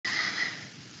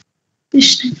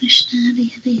Krishna Krishna Hare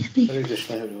Hare Hare Hare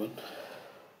Krishna, everyone.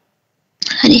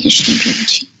 Hare Krishna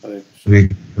Prabhuji. Hare Krishna. Hare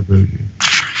Krishna Prabhuji.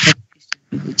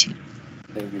 Prabhuji.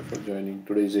 Thank you for joining.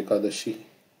 Today is Ekadashi,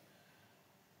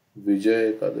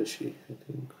 Vijay Ekadashi, I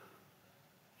think.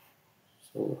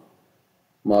 So,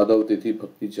 Madhav Tithi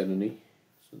Bhakti Janani.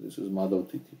 So, this is Madhav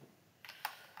Tithi.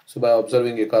 So, by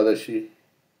observing Ekadashi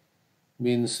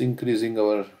means increasing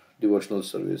our devotional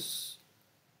service,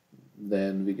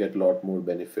 then we get a lot more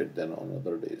benefit than on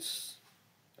other days.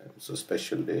 And it's a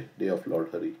special day, day of Lord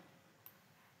Hari.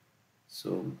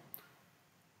 So,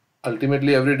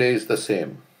 ultimately, every day is the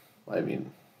same. I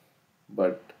mean,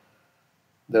 but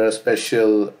there are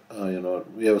special,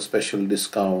 we have special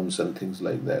discounts and things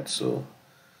like that. So,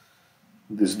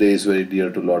 this day is very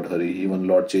dear to Lord Hari. Even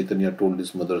Lord Chaitanya told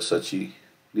his mother Sachi,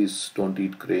 please don't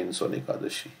eat grains on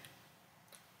Ekadashi.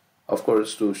 Of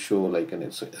course, to show like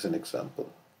as an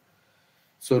example.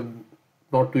 So,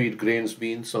 not to eat grains,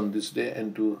 beans on this day,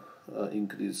 and to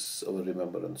increase our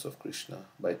remembrance of Krishna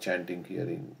by chanting,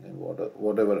 hearing, and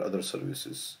whatever other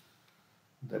services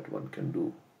that one can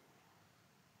do.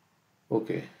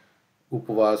 Okay,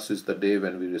 Upavas is the day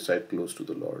when we recite close to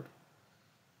the Lord.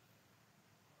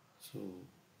 So,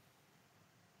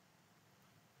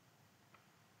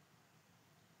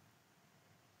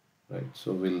 right,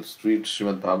 so we'll read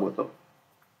Srimad Bhagavatam.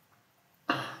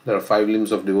 There are 5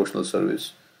 limbs of devotional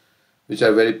service which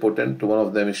are very potent. One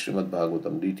of them is Srimad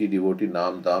Bhagavatam, deity, devotee,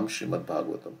 Nam, Dham, Srimad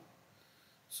Bhagavatam.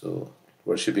 So,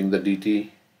 worshipping the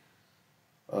deity,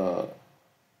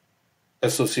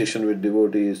 association with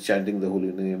devotees, chanting the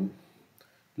holy name,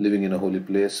 living in a holy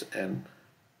place, and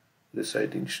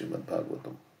reciting Srimad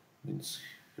Bhagavatam. Means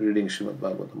reading Srimad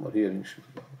Bhagavatam or hearing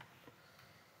Srimad Bhagavatam.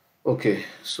 Okay,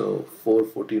 so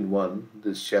 4.14.1,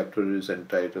 this chapter is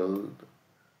entitled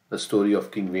The Story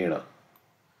of King Vena.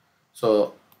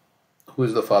 So, who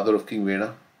is the father of King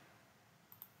Vena?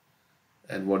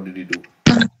 And what did he do?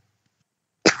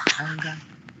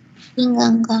 King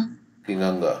Anga. King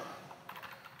Anga.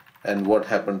 And what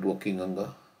happened to King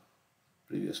Anga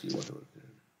previously, whatever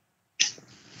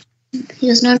period? He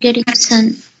was not getting a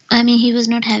son. I mean, he was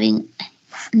not having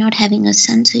a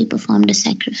son, so he performed a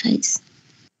sacrifice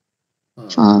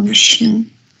for Vishnu,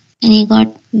 and he got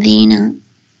Vena,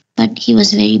 but he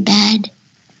was very bad,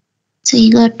 so he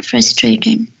got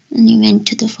frustrated and he went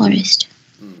to the forest.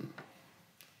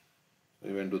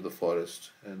 He went to the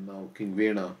forest, and now King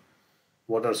Vena.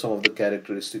 What are some of the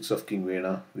characteristics of King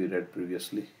Vena we read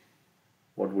previously?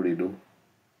 What would he do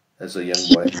as a young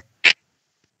boy?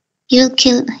 He'll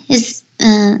kill his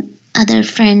other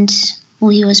friends who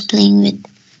he was playing with,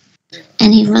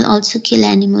 and he will also kill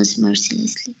animals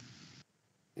mercilessly.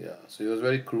 Yeah, so he was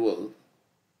very cruel,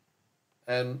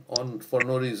 and for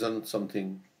no reason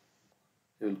something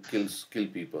he will kill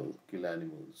people, kill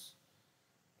animals,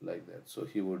 like that. So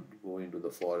he would go into the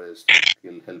forest and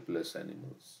kill helpless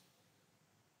animals.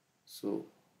 So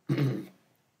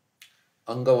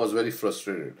Anga was very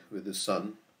frustrated with his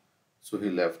son, so he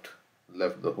left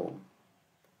the home.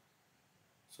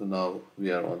 So now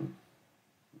we are on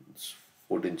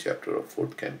 14th chapter of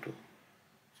 4th canto.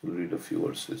 So we'll read a few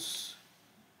verses.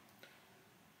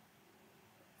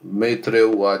 Maitreya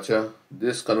Vacha.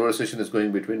 This conversation is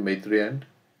going between Maitreya and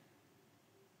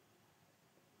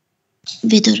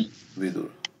Vidur.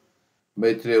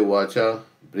 Maitreya Vacha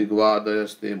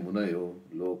Brigvadayaste Munayo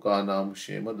Lokanam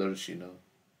Shema Darshina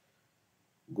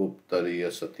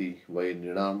Guptariya Sati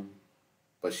Vainidam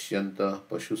Pashyanta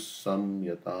Pashusam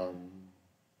Yatam.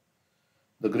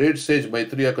 The great sage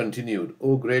Maitreya continued,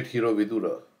 O great hero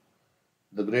Vidura,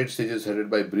 the great sages headed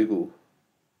by Brigu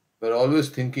were always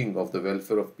thinking of the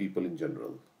welfare of people in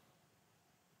general.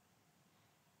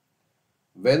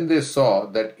 When they saw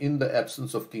that in the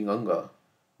absence of King Anga,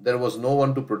 there was no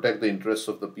one to protect the interests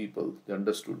of the people, they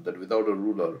understood that without a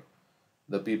ruler,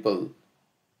 the people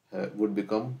would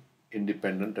become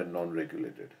independent and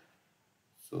non-regulated.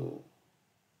 So,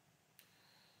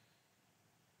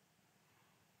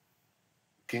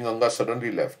 King Anga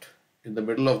suddenly left. In the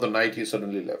middle of the night, he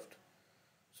suddenly left.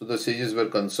 So the sages were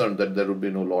concerned that there would be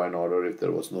no law and order if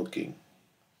there was no king.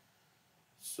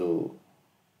 So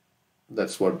that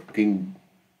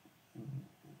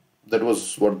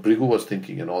was what Brigu was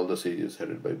thinking, and all the sages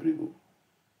headed by Brigu.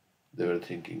 They were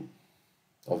thinking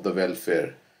of the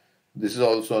welfare. This is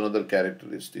also another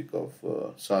characteristic of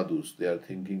sadhus. They are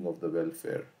thinking of the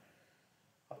welfare.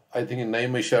 I think in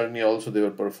Naimisharanya also they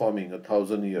were performing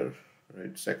 1,000-year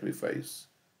sacrifice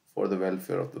for the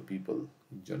welfare of the people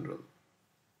in general.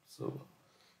 So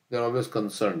they are always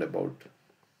concerned about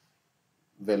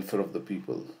welfare of the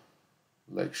people,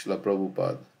 like Srila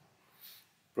Prabhupada.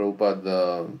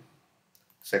 Prabhupada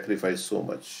sacrifice so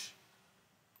much.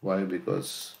 Why?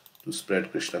 Because to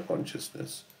spread Krishna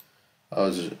consciousness. I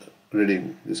was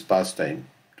reading this pastime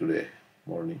today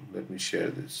morning. Let me share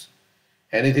this.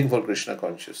 Anything for Krishna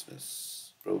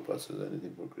consciousness. Prabhupada says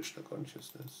anything for Krishna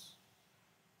consciousness.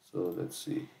 So let's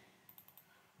see.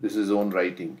 This is his own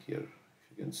writing here.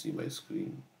 If you can see my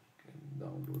screen, you can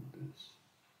download this.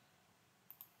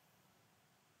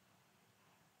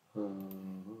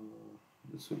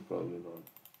 This will probably not.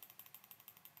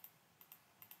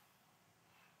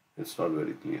 It's not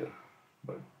very clear,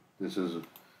 but this is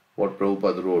what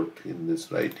Prabhupada wrote in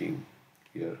this writing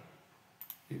here.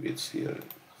 Maybe it's here.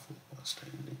 Last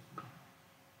time link.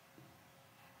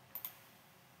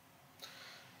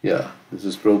 Yeah, this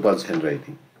is Prabhupada's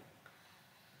handwriting.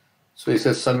 So he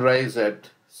says sunrise at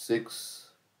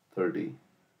 6:30,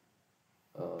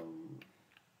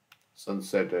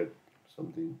 sunset at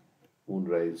something,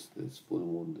 moonrise, this, full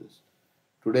moon, this.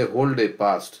 Today whole day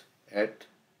passed at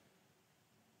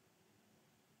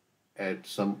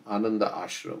some Ananda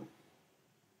ashram.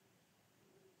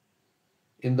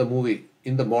 In the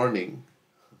morning,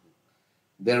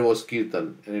 there was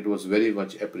kirtan and it was very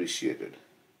much appreciated.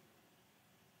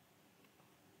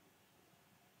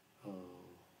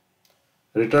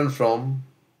 Returned from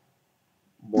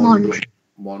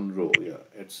Monroe,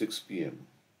 at 6 p.m.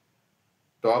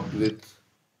 Talked with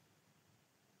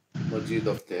Masjid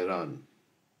of Tehran,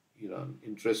 Iran,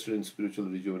 interested in spiritual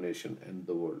rejuvenation and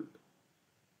the world.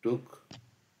 Took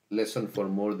lesson for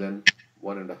more than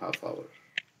 1.5 hours.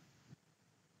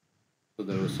 So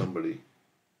there was somebody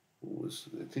who was,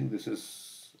 I think this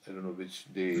is, I don't know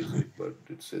which day is it, but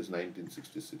it says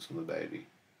 1966 on the diary.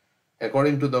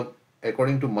 According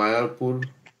to Mayapur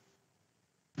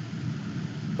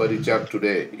Parichak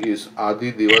today is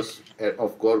Adi Divas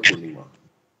of Gaur Purnima.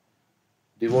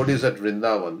 Devotees at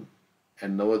Vrindavan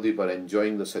and Navadip are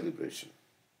enjoying the celebration.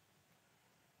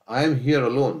 I am here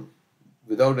alone,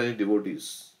 without any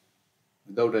devotees,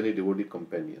 without any devotee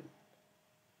companion.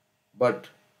 But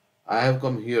I have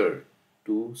come here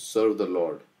to serve the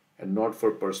Lord and not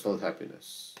for personal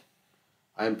happiness.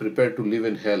 I am prepared to live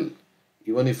in hell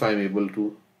even if I am able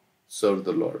to serve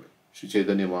the Lord. Sri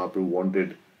Chaitanya Mahaprabhu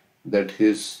wanted that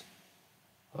his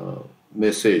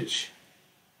message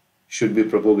should be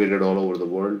propagated all over the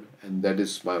world, and that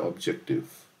is my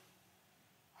objective.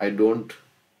 I don't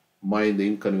mind the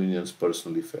inconvenience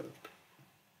personally felt.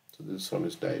 So this is from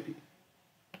his diary.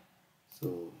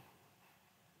 So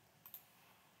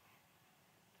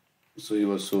he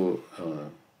was so,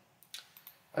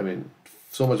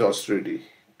 so much austerity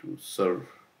to serve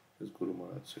his Guru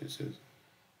Maharaj. So he says,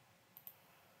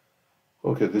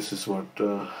 okay, this is what,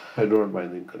 I don't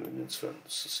mind the inconvenience felt.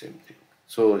 It's the same thing.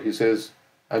 So he says,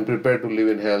 I'm prepared to live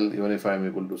in hell even if I'm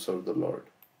able to serve the Lord.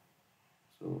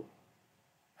 So,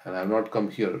 and I've not come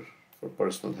here for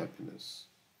personal happiness.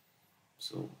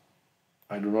 So,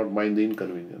 I do not mind the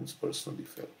inconvenience personally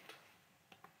felt.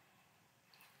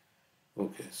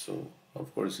 Okay, so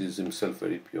of course he is himself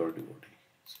very pure devotee.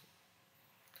 So,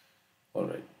 all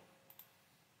right.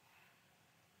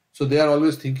 So they are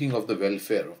always thinking of the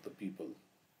welfare of the people.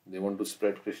 They want to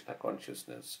spread Krishna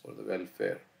consciousness for the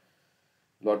welfare.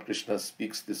 Lord Krishna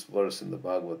speaks this verse in the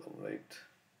Bhagavatam, right?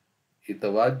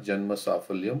 Itavad janma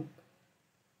safalyam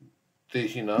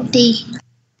tehinam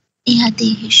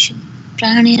Ihadehishu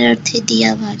pranirarthe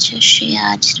diya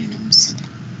vachasya achranam sada.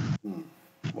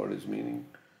 What is meaning?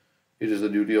 It is the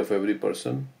duty of every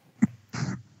person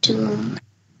to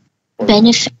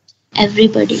benefit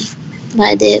everybody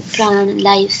by their pran,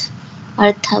 life,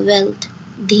 artha, wealth,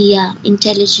 dhiya,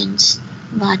 intelligence,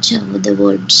 vacha, with the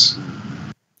words.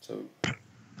 So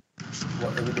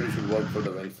everybody should work for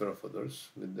the welfare of others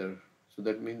with their. So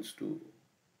that means to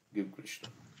give Krishna.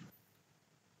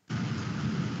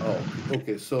 Oh,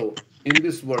 okay. So in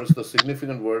this verse, the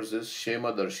significant verse is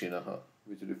Shema Darshinaha,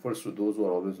 which refers to those who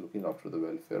are always looking after the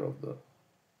welfare of the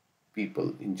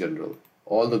people in general.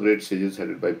 All the great sages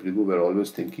headed by Prithu were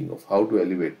always thinking of how to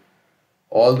elevate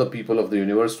all the people of the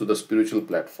universe to the spiritual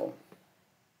platform.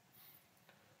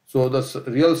 So the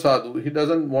real sadhu, he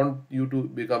doesn't want you to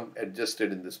become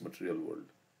adjusted in this material world.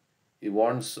 He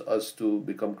wants us to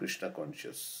become Krishna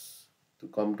conscious, to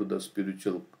come to the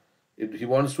spiritual. He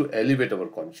wants to elevate our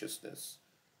consciousness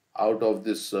out of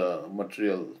this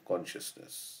material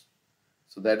consciousness.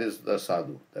 So that is the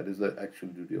sadhu. That is the actual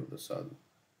duty of the sadhu.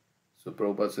 So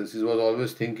Prabhupada says he was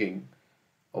always thinking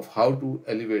of how to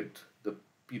elevate the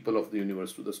people of the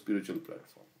universe to the spiritual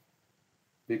platform,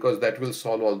 because that will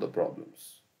solve all the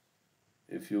problems.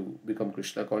 If you become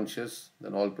Krishna conscious,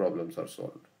 then all problems are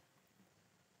solved.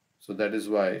 So that is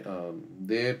why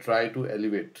they try to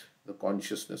elevate the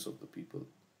consciousness of the people.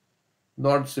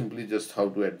 not simply just how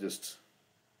to adjust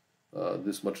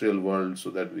this material world so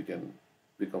that we can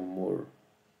become more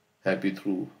happy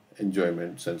through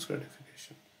enjoyment, sense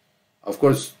gratification. Of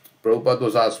course, Prabhupada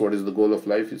was asked what is the goal of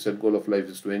life. He said goal of life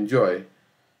is to enjoy,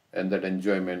 and that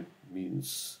enjoyment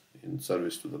means in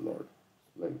service to the Lord,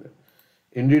 like that.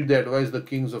 Indeed, they advise the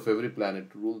kings of every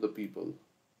planet to rule the people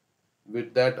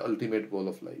with that ultimate goal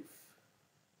of life.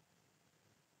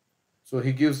 So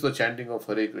he gives the chanting of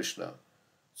Hare Krishna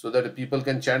so that people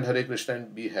can chant Hare Krishna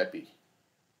and be happy.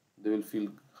 They will feel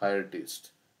higher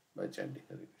taste by chanting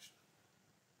Hare Krishna.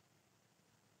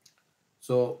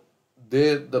 So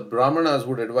the Brahmanas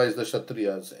would advise the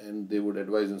Kshatriyas, and they would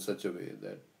advise in such a way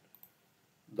that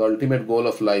the ultimate goal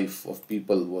of life of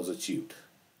people was achieved,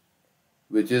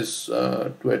 which is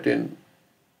to attain,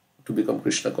 to become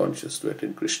Krishna conscious, to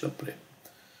attain Krishna prema.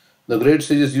 The great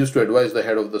sages used to advise the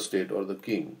head of the state or the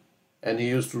king, and he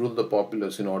used to rule the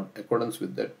populace in accordance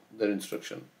with their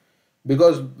instruction.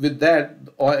 Because with that,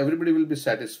 everybody will be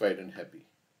satisfied and happy.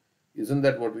 Isn't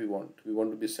that what we want? We want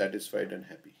to be satisfied and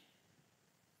happy.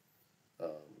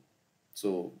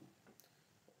 So,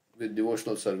 with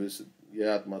devotional service,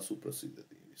 Yatma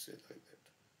Suprasiddhati, we say like that.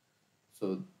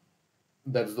 So,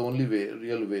 that's the only way,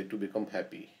 real way to become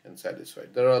happy and satisfied.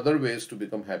 There are other ways to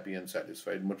become happy and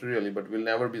satisfied materially, but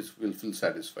we'll feel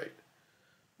satisfied.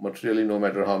 Materially, no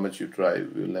matter how much you try,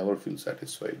 we will never feel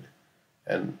satisfied.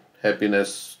 And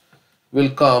happiness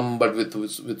will come, but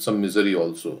with some misery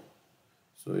also.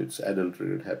 So it's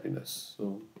adulterated happiness.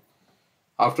 So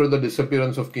after the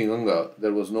disappearance of King Anga,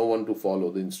 there was no one to follow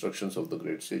the instructions of the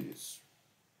great sages.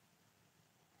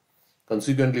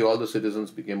 Consequently, all the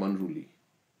citizens became unruly,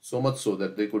 so much so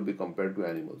that they could be compared to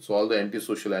animals. So all the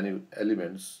antisocial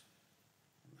elements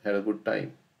had a good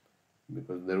time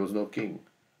because there was no king.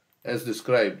 As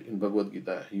described in Bhagavad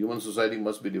Gita, human society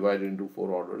must be divided into 4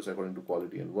 orders according to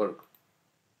quality and work.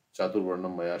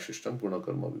 Chaturvarnam maya shishtam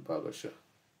punakarma vibhagasya.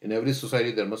 In every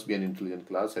society, there must be an intelligent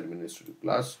class, administrative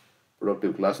class,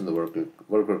 productive class, and the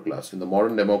worker class. In the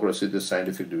modern democracy, these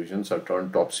scientific divisions are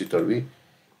turned topsy-turvy,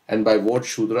 and by vote,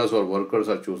 Shudras or workers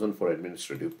are chosen for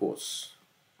administrative posts.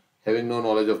 Having no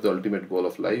knowledge of the ultimate goal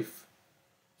of life,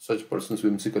 such persons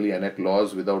whimsically enact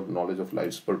laws without knowledge of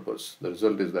life's purpose. The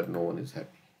result is that no one is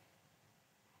happy.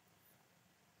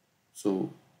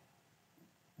 So,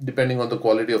 depending on the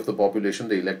quality of the population,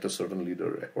 they elect a certain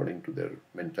leader according to their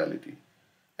mentality.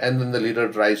 And then the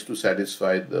leader tries to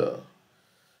satisfy the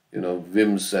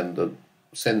whims and the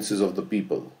senses of the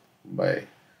people by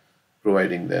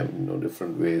providing them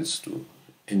different ways to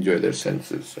enjoy their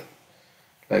senses.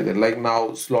 Like that. Like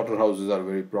now, slaughterhouses are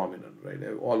very prominent, right?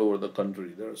 All over the country,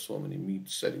 there are so many meat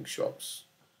selling shops.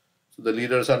 So the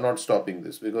leaders are not stopping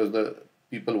this because the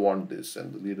people want this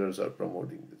and the leaders are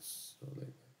promoting this. So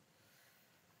like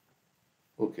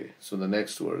that. Okay, so the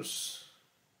next verse.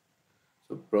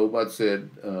 So Prabhupada said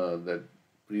that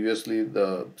previously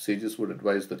the sages would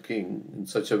advise the king in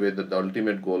such a way that the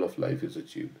ultimate goal of life is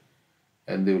achieved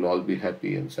and they will all be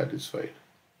happy and satisfied.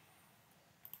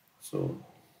 So,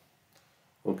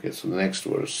 okay, so the next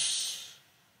verse.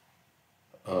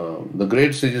 The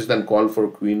great sages then called for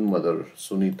Queen Mother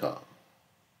Sunita.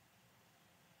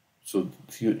 So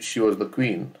she was the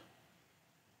queen,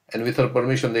 and with her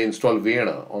permission, they installed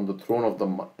Vena on the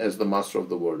throne as the master of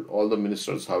the world. All the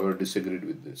ministers, however, disagreed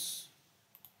with this.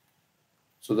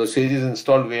 So the sages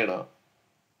installed Vena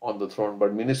on the throne,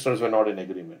 but ministers were not in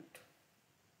agreement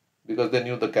because they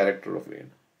knew the character of Vena,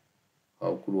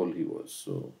 how cruel he was.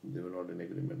 So they were not in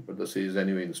agreement, but the sages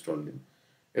anyway installed him.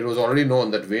 It was already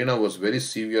known that Vena was very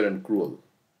severe and cruel.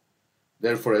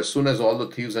 Therefore, as soon as all the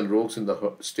thieves and rogues in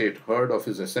the state heard of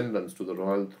his ascendance to the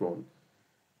royal throne,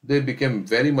 they became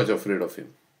very much afraid of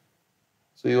him.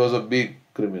 So he was a big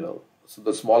criminal. So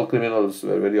the small criminals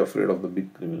were very afraid of the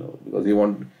big criminal because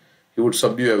he would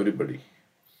subdue everybody.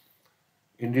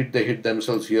 Indeed, they hid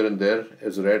themselves here and there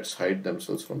as rats hide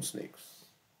themselves from snakes.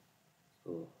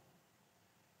 So,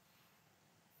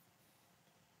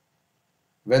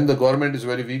 when the government is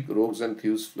very weak, rogues and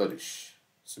thieves flourish.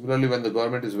 Similarly, when the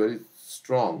government is very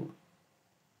strong,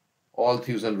 all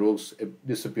thieves and rogues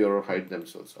disappear or hide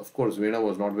themselves. Of course, Vena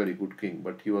was not a very good king,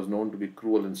 but he was known to be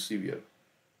cruel and severe.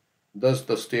 Thus,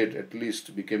 the state at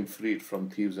least became freed from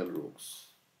thieves and rogues.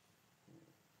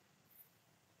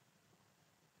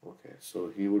 Okay,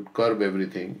 so he would curb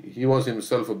everything. He was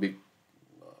himself a big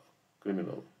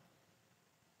criminal.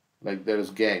 Like there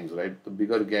is gangs, right? The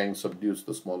bigger gang subdues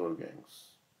the smaller gangs.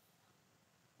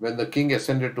 When the king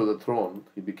ascended to the throne,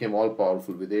 he became all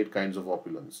powerful with 8 kinds of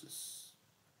opulences.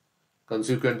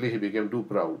 Consequently, he became too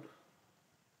proud.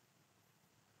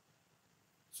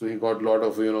 So he got a lot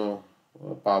of,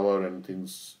 power and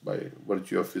things by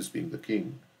virtue of his being the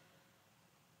king.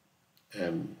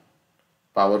 And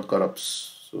power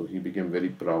corrupts, so he became very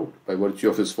proud. By virtue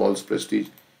of his false prestige,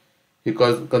 he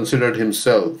considered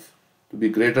himself to be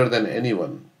greater than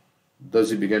anyone.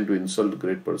 Thus, he began to insult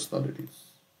great personalities.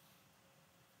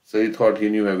 So he thought he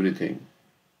knew everything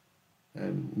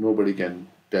and nobody can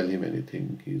tell him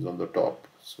anything. He's on the top.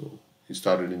 So he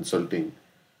started insulting.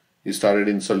 He started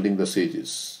insulting the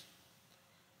sages.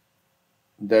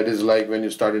 That is like when you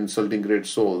start insulting great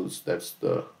souls, that's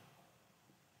the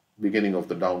beginning of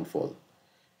the downfall.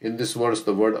 In this verse,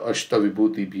 the word Ashta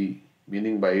Vibhuti Bhi,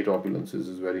 meaning by 8 opulences,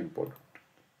 is very important.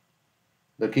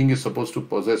 The king is supposed to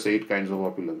possess 8 kinds of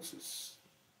opulences.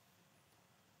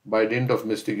 By dint of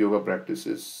mystic yoga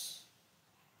practices,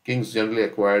 kings generally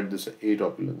acquired this 8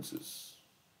 opulences.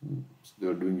 So they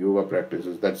were doing yoga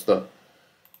practices. That's the,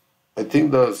 I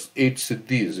think the 8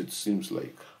 siddhis, it seems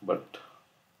like. But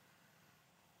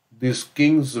these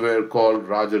kings were called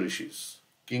Raja Rishis,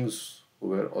 kings who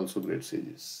were also great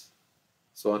sages.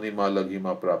 Swanima,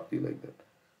 Laghima, Prapti, like that.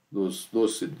 Those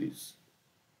siddhis.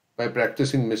 By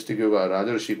practicing mystic yoga, a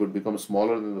Rajarshi could become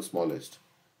smaller than the smallest,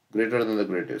 greater than the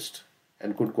greatest,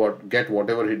 and could get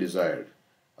whatever he desired.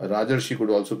 A Rajarshi could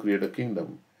also create a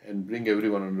kingdom and bring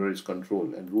everyone under his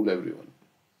control and rule everyone.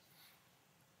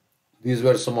 These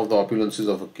were some of the opulences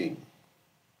of a king.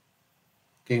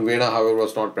 King Vena, however,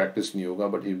 was not practicing yoga,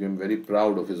 but he became very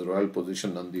proud of his royal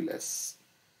position nonetheless.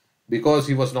 Because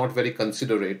he was not very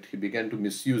considerate, he began to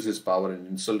misuse his power and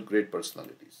insult great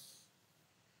personalities.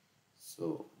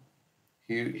 So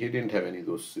he didn't have any of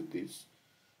those siddhis,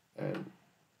 and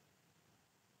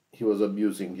he was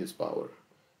abusing his power.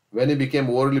 When he became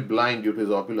overly blind due to his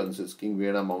opulences, King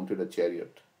Vena mounted a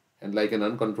chariot and, like an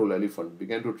uncontrolled elephant,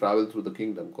 began to travel through the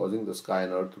kingdom, causing the sky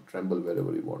and earth to tremble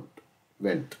wherever he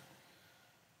went.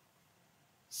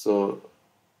 So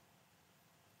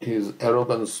his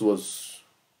arrogance was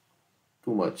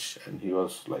too much, and he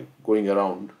was like going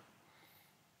around,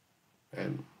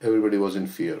 and everybody was in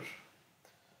fear.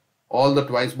 All the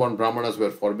twice-born Brahmanas were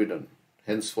forbidden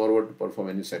henceforward to perform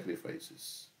any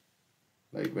sacrifices.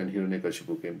 Like when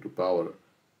Hiranyakashipu came to power,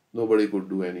 nobody could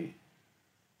do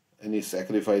any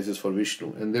sacrifices for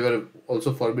Vishnu, and they were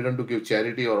also forbidden to give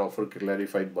charity or offer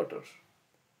clarified butter.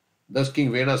 Thus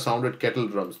King Vena sounded kettle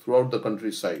drums throughout the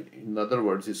countryside. In other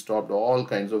words, he stopped all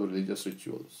kinds of religious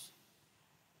rituals.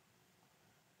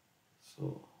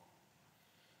 So,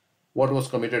 what was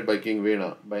committed by King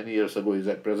Vena many years ago is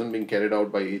at present being carried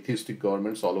out by atheistic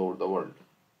governments all over the world.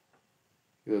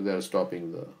 Because they are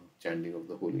stopping the chanting of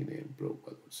the holy name,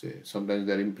 Prabhupada would say. Sometimes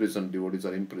they are imprisoned, devotees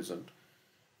are imprisoned.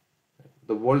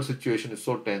 The world situation is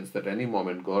so tense that any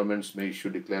moment governments may issue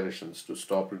declarations to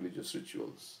stop religious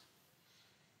rituals.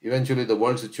 Eventually, the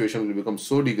world situation will become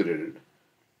so degraded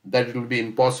that it will be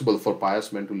impossible for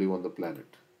pious men to live on the planet.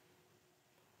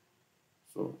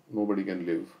 So, nobody can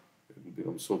live. It will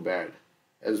become so bad.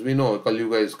 As we know, Kali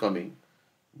Yuga is coming.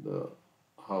 The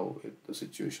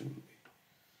situation will be.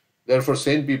 Therefore,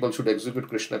 sane people should execute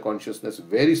Krishna consciousness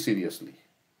very seriously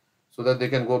so that they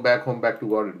can go back home, back to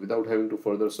Godhead without having to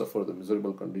further suffer the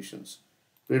miserable conditions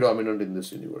predominant in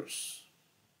this universe.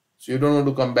 So you don't want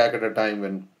to come back at a time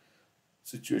when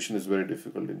situation is very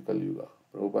difficult in Kali Yuga.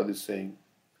 Prabhupada is saying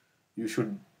you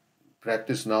should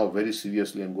practice now very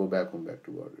seriously and go back home, back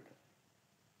to Godhead,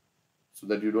 so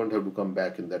that you don't have to come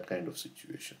back in that kind of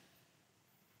situation.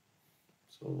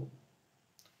 So,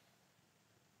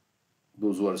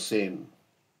 those who are sane,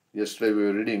 yesterday we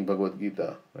were reading Bhagavad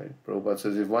Gita, right? Prabhupada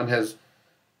says if one has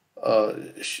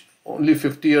only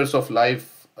 50 years of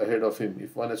life ahead of him,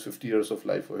 if one has 50 years of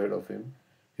life ahead of him,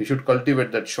 he should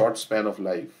cultivate that short span of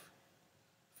life,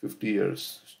 50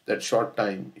 years, that short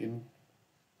time in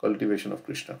cultivation of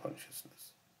Krishna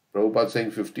consciousness. Prabhupada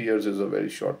saying 50 years is a very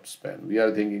short span. We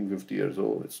are thinking 50 years,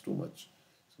 oh, it's too much,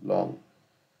 it's long.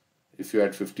 If you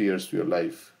add 50 years to your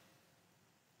life,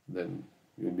 then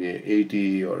you'll be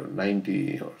 80 or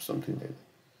 90 or something like that.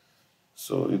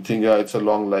 So you think, yeah, it's a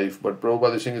long life, but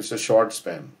Prabhupada is saying it's a short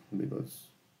span because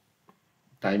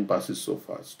time passes so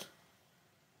fast.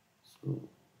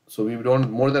 So we don't,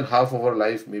 more than half of our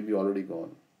life may be already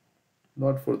gone.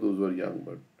 Not for those who are young,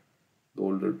 but the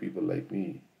older people like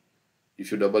me.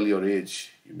 If you double your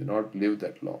age, you may not live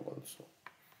that long also.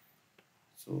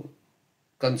 So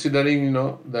considering,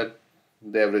 that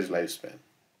the average lifespan,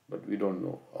 but we don't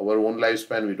know. Our own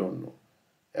lifespan, we don't know.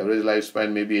 Average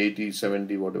lifespan may be 80,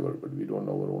 70, whatever, but we don't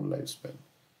know our own lifespan.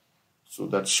 So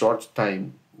that short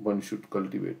time one should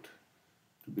cultivate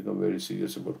to become very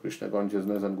serious about Krishna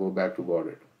consciousness and go back to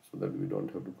Godhead so that we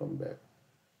don't have to come back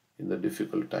in the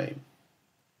difficult time.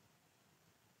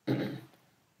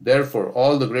 Therefore,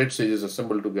 all the great sages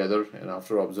assembled together, and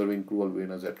after observing cruel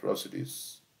Vena's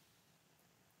atrocities,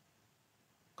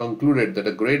 concluded that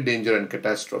a great danger and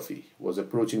catastrophe was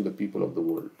approaching the people of the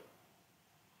world.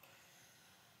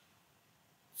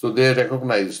 So they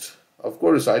recognized, of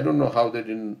course, I don't know how they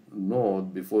didn't know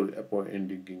before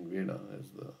appointing King Vena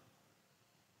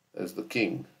as the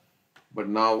king, but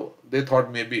now they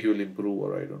thought maybe he will improve,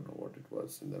 or I don't know what it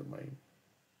was in their mind.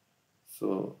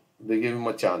 So they gave him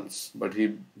a chance, but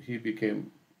he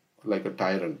became like a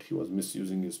tyrant. He was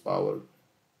misusing his power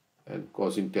and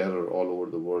causing terror all over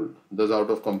the world. Thus, out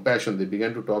of compassion, they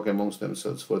began to talk amongst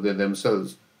themselves, for they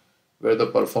themselves were the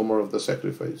performer of the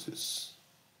sacrifices.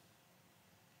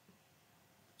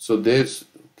 So they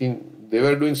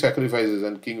were doing sacrifices,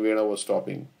 and King Vena was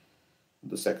stopping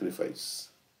the sacrifice.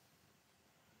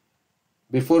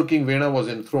 Before King Vena was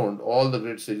enthroned, all the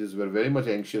great sages were very much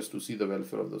anxious to see the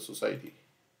welfare of the society.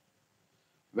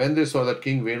 When they saw that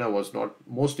King Vena was not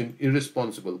most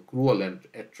irresponsible, cruel, and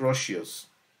atrocious,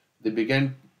 they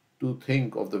began to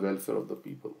think of the welfare of the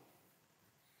people.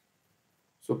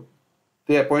 So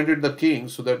they appointed the king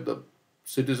so that the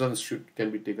citizens can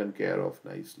be taken care of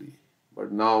nicely.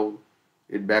 But now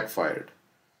it backfired.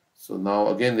 So now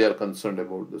again they are concerned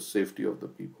about the safety of the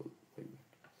people.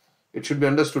 It should be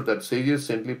understood that sages,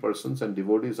 saintly persons, and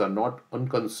devotees are not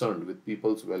unconcerned with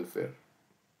people's welfare.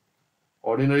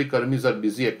 Ordinary karmis are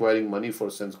busy acquiring money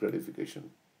for sense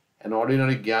gratification, and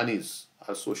ordinary jnanis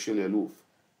are socially aloof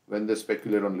when they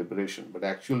speculate on liberation. But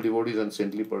actual devotees and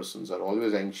saintly persons are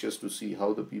always anxious to see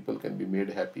how the people can be made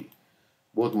happy,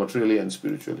 both materially and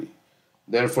spiritually.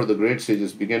 Therefore, the great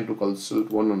sages began to consult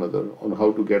one another on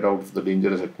how to get out of the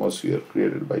dangerous atmosphere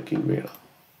created by King Vena.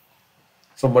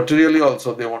 So materially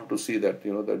also they want to see that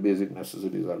their basic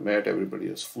necessities are met, everybody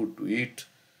has food to eat,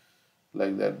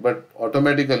 like that. But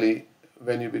automatically,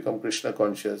 when you become Krishna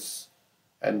conscious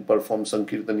and perform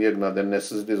Sankirtan Yagna, then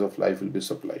necessities of life will be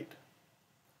supplied.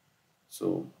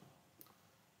 So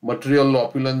material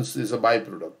opulence is a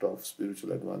byproduct of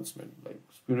spiritual advancement. Like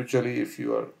spiritually, if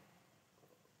you are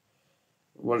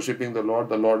worshipping the Lord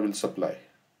will supply.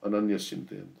 Ananyas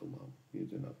chintayanto mam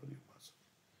yejana paripasa.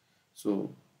 So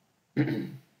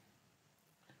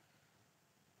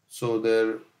so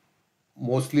there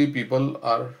mostly people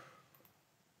are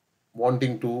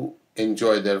wanting to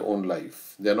enjoy their own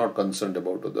life. They are not concerned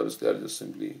about others. They are just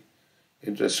simply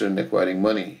interested in acquiring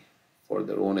money for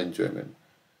their own enjoyment.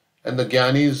 And the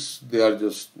jnanis, they are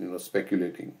just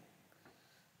speculating,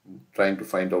 trying to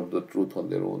find out the truth on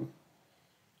their own.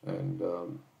 And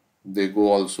they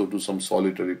go also to some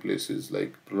solitary places,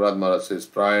 like Prahlad Maharaj says,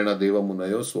 Prayana Deva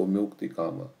Munayo Somyukti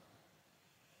Kama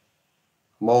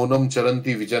Maunam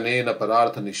Charanti Vijanena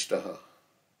Parartha Nishtaha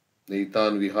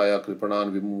Neitan Vihaya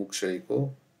Kripanan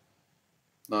Vimukshayiko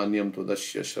Nanyam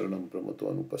Todashya Sharanam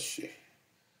Pramato Anupashye.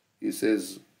 He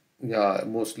says, yeah,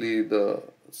 mostly the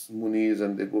munis,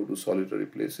 and they go to solitary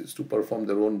places to perform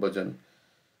their own bhajan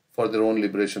for their own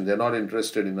liberation. They are not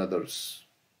interested in others.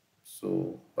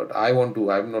 So, but I'm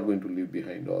not going to leave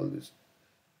behind all this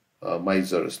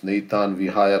misers. Neitan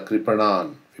Vihaya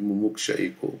Kripanan Vimumuksha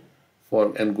Eko,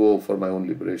 and go for my own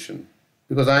liberation.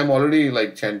 Because I am already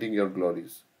like chanting your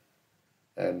glories.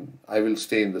 And I will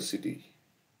stay in the city.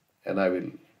 And I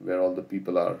will, where all the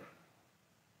people are,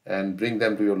 and bring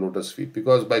them to your lotus feet.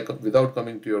 Because without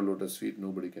coming to your lotus feet,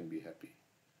 nobody can be happy.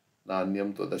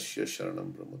 Nanyam Todashya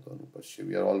Sharanam Brahmato Anupashya.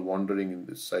 We are all wandering in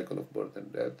this cycle of birth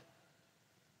and death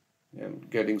and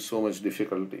getting so much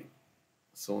difficulty.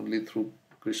 So only through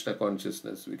Krishna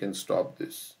consciousness we can stop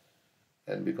this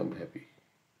and become happy.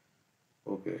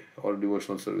 Okay, or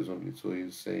devotional service only. So he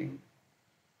is saying,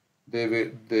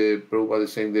 Prabhupada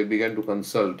is saying they began to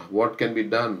consult what can be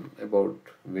done about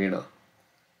Vena.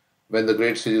 When the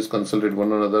great sages consulted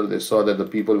one another, they saw that the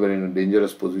people were in a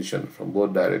dangerous position from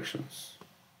both directions.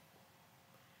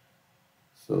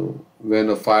 So when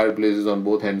a fire blazes on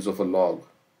both ends of a log,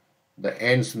 the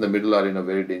ends in the middle are in a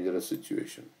very dangerous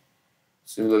situation.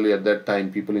 Similarly, at that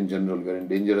time, people in general were in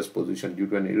dangerous position due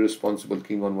to an irresponsible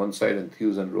king on one side and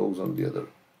thieves and rogues on the other.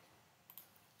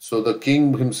 So the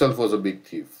king himself was a big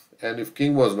thief. And if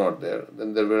king was not there,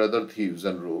 then there were other thieves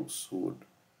and rogues who would.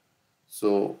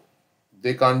 So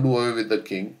they can't do away with the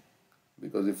king,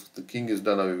 because if the king is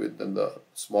done away with, then the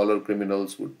smaller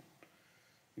criminals would,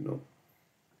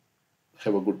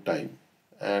 have a good time.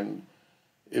 And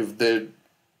if they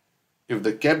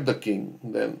kept the king,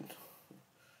 then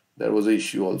there was an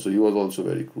issue also. He was also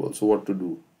very cruel. So what to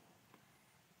do?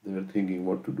 They were thinking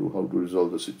what to do, how to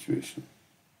resolve the situation.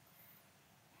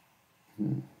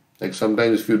 Like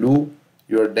sometimes if you do,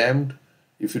 you are damned.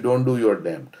 If you don't do, you are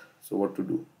damned. So what to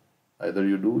do? Either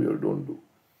you do or you don't do.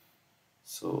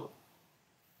 So,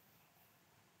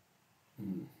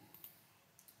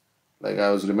 like I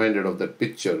was reminded of that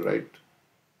picture, right,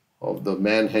 of the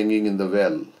man hanging in the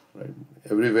well, right?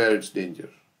 Everywhere it's danger.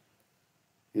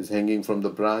 He's hanging from the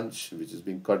branch, which is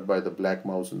being cut by the black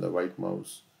mouse and the white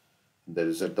mouse. There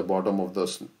is at the bottom of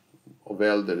the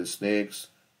well, there is snakes.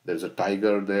 There is a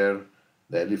tiger there.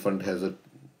 The elephant has a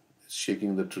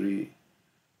shaking the tree.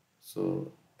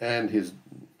 So, and he's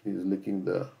licking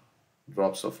the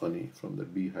drops of honey from the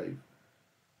beehive.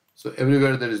 So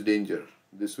everywhere there is danger.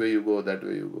 This way you go, that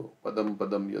way you go. Padam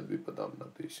padam yadvi padam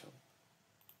natesham.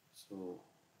 So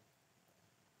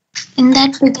In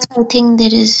that picture, I think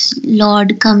there is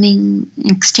Lord coming,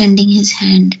 extending his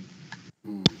hand.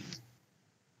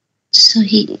 So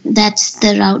that's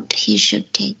the route he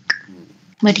should take.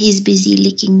 But he's busy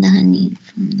licking the honey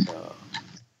from the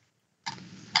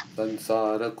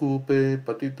संसारकूपे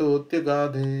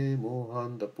पतितोऽत्यगाधे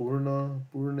मोहान्धपूर्ण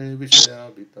पूर्णे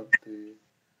विषयाभितप्ते नर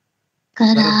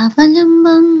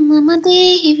करावलम्बं मम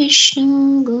देहि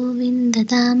Vishnu Govind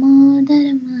Damodar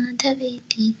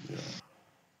माधवेति.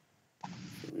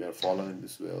 So we are fallen in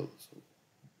this well. So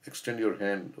extend your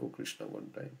hand, O Krishna,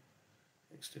 one time.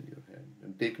 Extend your hand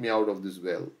and take me out of this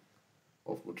well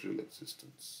of material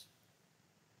existence.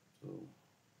 So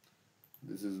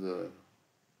this is the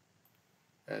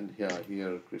and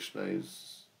here Krishna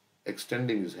is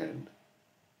extending his hand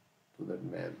to that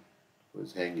man who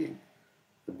is hanging.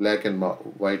 The black and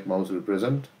white mouse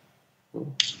represent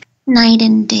Night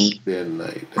and day. day and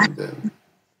night,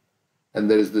 and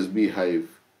there is this beehive,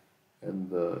 and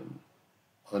the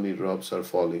honey drops are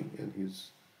falling,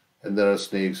 and there are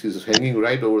snakes. He's hanging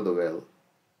right over the well,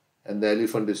 and the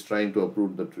elephant is trying to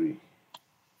uproot the tree.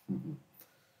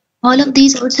 All of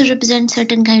these also represent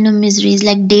certain kind of miseries,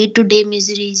 like day-to-day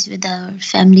miseries with our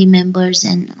family members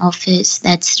and office.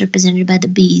 That's represented by the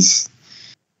bees.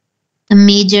 The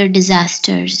major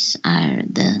disasters are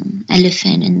the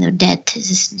elephant, and the death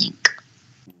is a snake.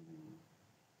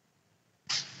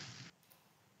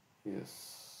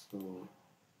 Yes. So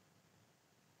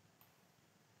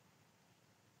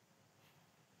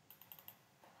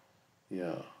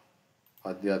yeah,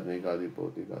 Adhyatmik, Adi,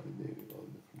 Bautik, Adi, Devik, all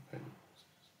different kind of.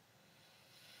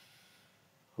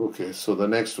 Okay, so the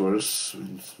next verse,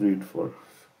 we'll read for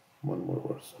one more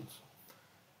verse.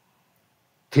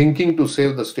 Thinking to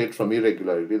save the state from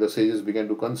irregularity, the sages began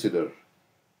to consider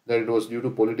that it was due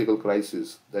to political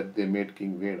crisis that they made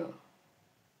King Vena.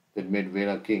 They made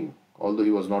Vena king, although he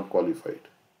was not qualified.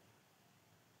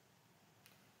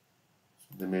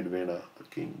 So they made Vena the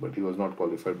king, but he was not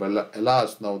qualified. But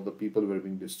alas, now the people were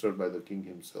being disturbed by the king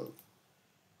himself.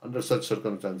 Under such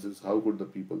circumstances, how could the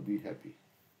people be happy?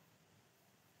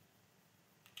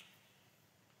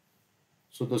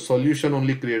 So the solution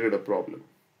only created a problem.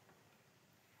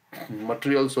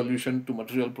 Material solution to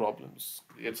material problems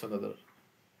creates another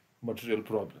material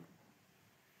problem.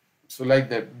 So like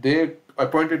that, they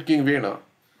appointed King Vena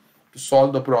to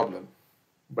solve the problem,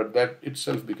 but that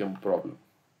itself became a problem.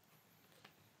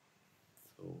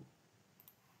 So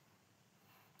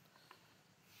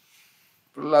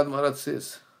Prahlad Maharaj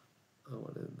says,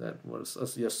 what is that verse?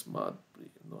 Yasmat,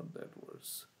 not that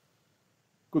verse.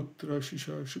 Kutra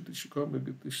shisha shuti shukam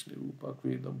gitishne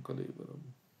upakvedam kalevaram.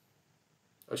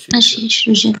 आशीष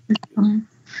रुजन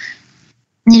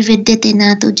निर्विद्यते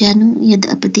ना तो जानु यद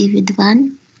अपति विद्वान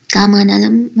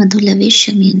कामानलम मधुलवे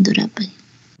शमेंदुरापय.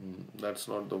 That's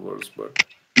not the verse, but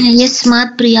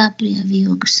यस्मात् प्रिया प्रिया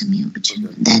वियोग संयोग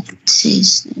जन्म. That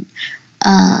says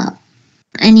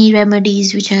any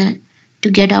remedies which are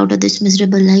to get out of this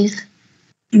miserable life,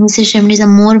 these remedies are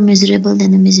more miserable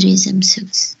than the miseries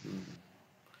themselves.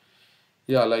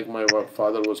 Yeah, like my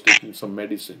father was taking some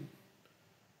medicine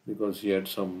because he had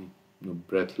some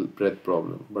breath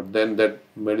problem. But then that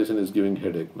medicine is giving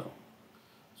headache now.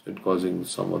 So it's causing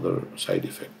some other side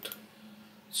effect.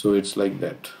 So it's like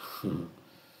that.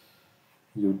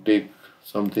 You take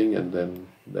something and then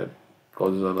that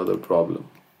causes another problem.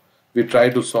 We try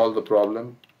to solve the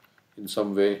problem in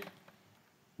some way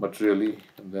materially,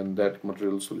 and then that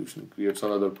material solution creates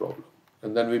another problem.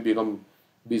 And then we become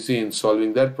busy in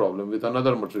solving that problem with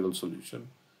another material solution,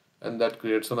 and that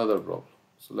creates another problem.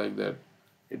 So like that,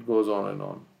 it goes on and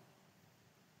on.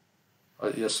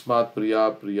 Yasmat priya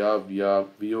priya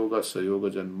viyoga sayoga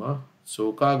janma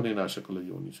sokagnina shakala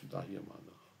yoni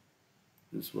sudahyamana.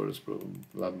 This verse,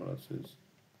 Prahlad Maharaj says,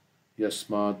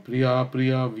 Yasmat priya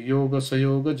priya viyoga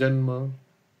sayoga janma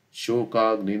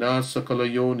shokagnina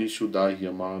sakala yoni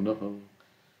sudahyamana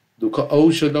dukha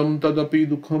aushadam tadapi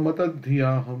dukham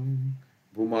atadhyaham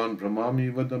bhuman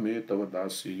brahmami vadame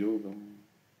tavadasya yogam.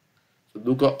 So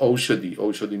dukha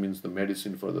aushadi means the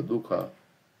medicine for the dukha.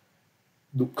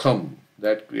 dukkham,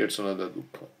 that creates another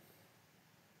dukkha.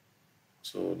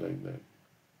 So like that.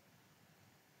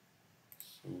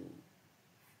 So,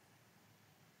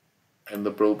 and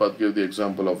the Prabhupada gave the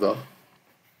example of the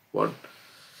what?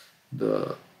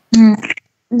 The Mm.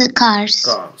 The cars.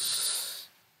 cars.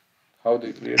 How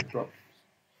they create problems.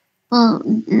 Well,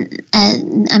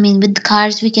 I mean, with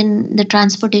cars, the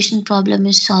transportation problem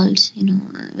is solved.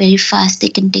 Very fast they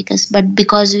can take us. But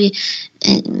because we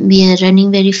are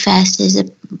running very fast, there's a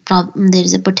problem. There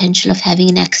is a potential of having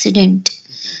an accident.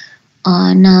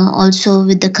 Now, also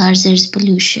with the cars, there's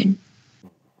pollution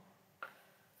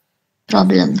Traffic.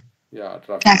 problem, Yeah,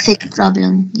 traffic traffic jam.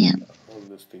 problem. Yeah. All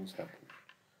these things happen.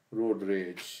 Road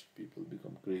rage, people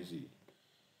become crazy.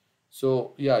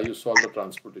 So yeah, you solve the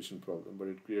transportation problem, but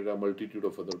it created a multitude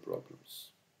of other problems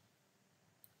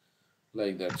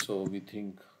like that. So we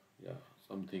think, yeah,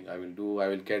 something I will do, I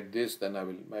will get this, then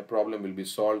my problem will be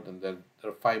solved, and then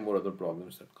there are five more other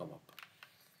problems that come up.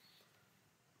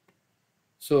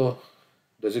 So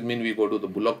does it mean we go to the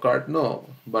bullock cart? No,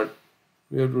 but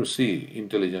we have to see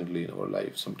intelligently in our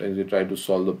life. Sometimes we try to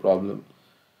solve the problem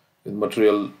with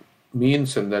material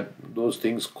means, and that those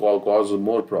things cause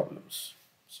more problems.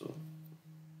 So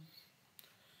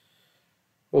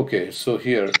okay, so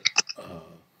here,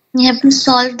 You have to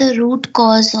solve the root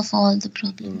cause of all the hmm,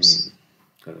 problems.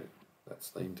 correct. That's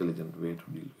the intelligent way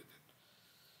to deal with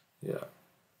it. Yeah,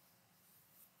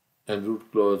 and root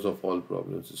cause of all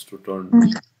problems is to turn.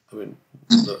 Mm. I mean,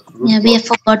 Mm. the root Yeah, we cause. have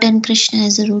forgotten Krishna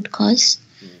as a root cause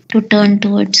to turn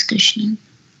towards Krishna.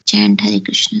 Chant Hare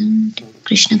Krishna,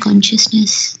 Krishna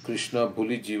consciousness. Krishna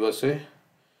भूली जीव से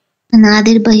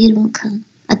अनादिर बहिर्मुख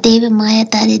अतएव माया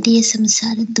तारे दिए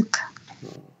संसार दुख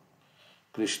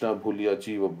कृष्ण भूलिया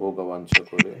जीव भोगवांश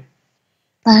करे.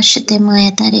 पाशते माया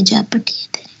तारे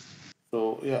जापटियते.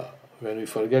 So yeah, when we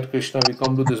forget Krishna, we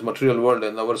come to this material world,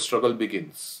 and our struggle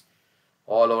begins.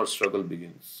 All our struggle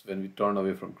begins when we turn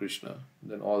away from Krishna.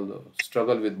 Then all the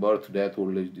struggle with birth, death,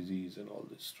 old age, disease, and all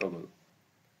this struggle.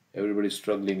 Everybody's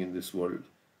struggling in this world.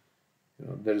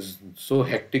 There is so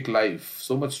hectic life,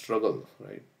 so much struggle,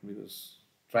 right? Because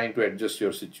trying to adjust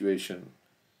your situation,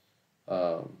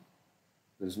 um,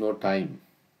 there's no time,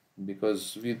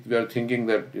 because we are thinking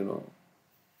that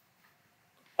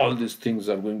all these things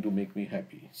are going to make me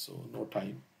happy, so no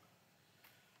time.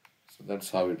 So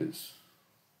that's how it is,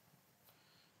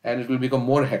 and it will become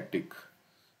more hectic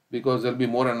because there'll be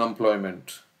more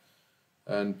unemployment,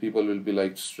 and people will be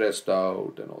like stressed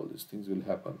out, and all these things will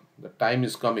happen. The time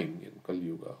is coming in Kali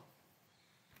Yuga.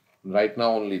 Right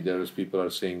now only there is people are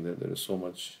saying that there is so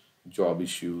much job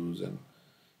issues, and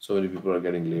so many people are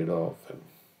getting laid off, and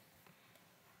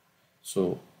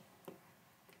so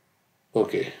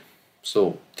okay.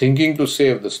 So thinking to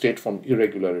save the state from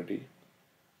irregularity,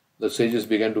 the sages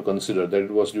began to consider that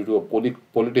it was due to a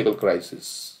political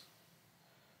crisis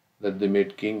that they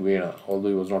made King Vena, although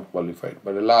he was not qualified.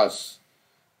 But alas,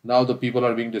 now the people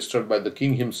are being disturbed by the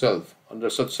king himself. Under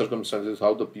such circumstances,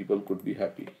 how the people could be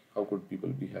happy? How could people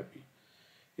be happy?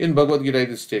 In Bhagavad Gita, it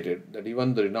is stated that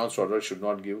even the renounced order should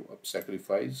not give up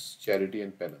sacrifice, charity,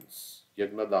 and penance.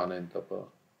 Yagna dana and tapa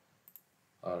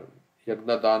are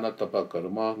yagna dana tapa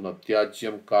karma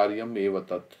natyajyam karyam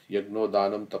evatat yagno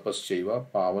danam tapaschaiva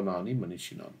pavanani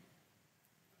manishinam.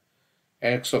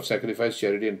 Acts of sacrifice,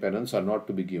 charity, and penance are not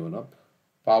to be given up.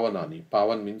 Pavanani.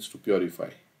 Pavan means to purify.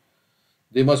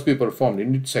 They must be performed.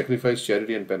 Indeed, sacrifice,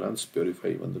 charity, and penance purify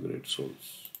even the great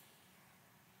souls.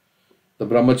 The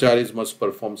brahmacharis must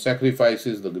perform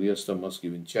sacrifices, the grihastha must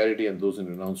give in charity, and those in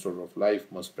renounced order of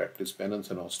life must practice penance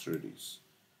and austerities.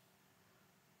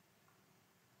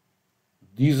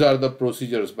 These are the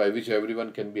procedures by which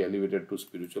everyone can be elevated to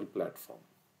spiritual platform.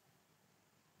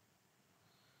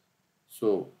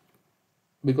 So,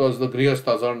 because the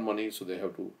grihasthas earn money, so they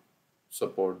have to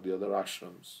support the other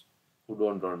ashrams who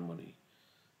don't earn money.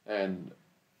 And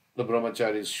the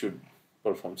brahmacharis should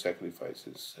perform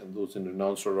sacrifices, and those in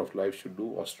renounced order of life should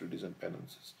do austerities and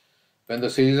penances. When the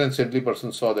sages and saintly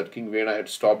persons saw that King Vena had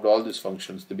stopped all these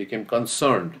functions, they became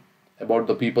concerned about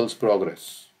the people's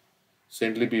progress.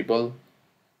 Saintly people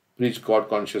preach God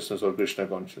consciousness or Krishna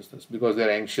consciousness because they are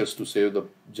anxious to save the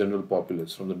general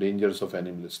populace from the dangers of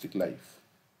animalistic life.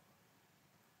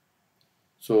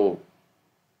 So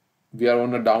we are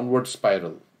on a downward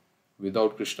spiral.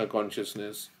 Without Krishna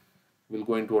consciousness, we'll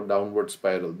go into a downward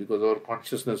spiral because our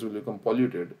consciousness will become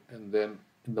polluted, and then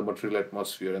in the material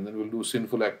atmosphere, and then we'll do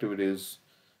sinful activities,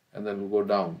 and then we'll go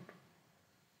down.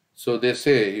 So they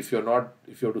say if you have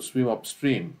to swim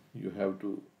upstream, you have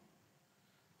to,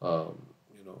 um,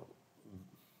 you know,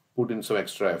 put in some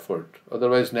extra effort.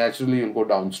 Otherwise, naturally, you'll go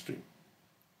downstream.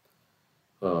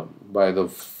 by the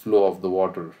flow of the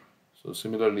water. So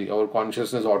similarly, our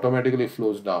consciousness automatically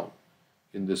flows down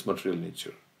in this material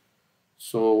nature.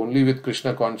 So only with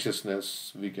Krishna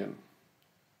consciousness we can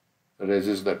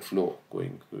resist that flow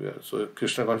going. So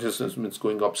Krishna consciousness means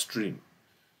going upstream.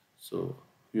 So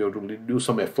you have to do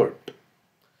some effort.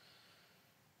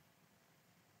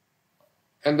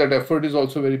 And that effort is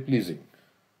also very pleasing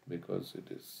because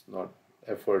it is not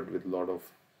effort with a lot of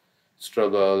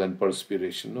struggle and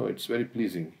perspiration. No, it's very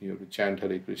pleasing. You have to chant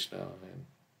Hare Krishna and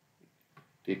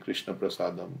take Krishna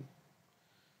Prasadam,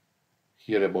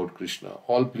 hear about Krishna,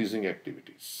 all pleasing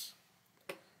activities.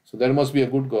 So there must be a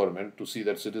good government to see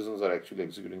that citizens are actually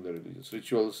executing the religious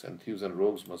rituals, and thieves and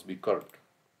rogues must be curbed.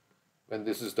 When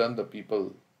this is done, the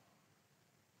people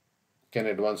can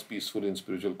advance peacefully in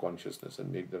spiritual consciousness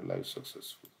and make their lives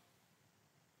successful.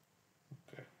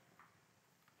 Okay.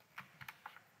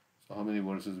 So how many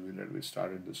verses we read? We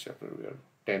started this chapter. We are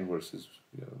 10 verses.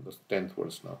 We are on the 10th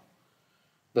verse now.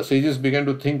 The sages began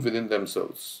to think within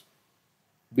themselves.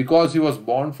 Because he was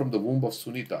born from the womb of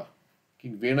Sunita,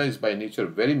 King Vena is by nature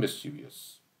very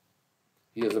mischievous.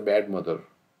 He has a bad mother.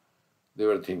 They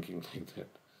were thinking like that.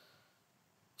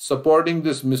 Supporting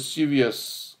this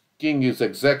mischievous king is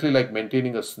exactly like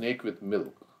maintaining a snake with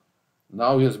milk.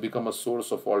 Now he has become a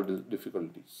source of all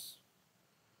difficulties.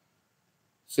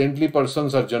 Saintly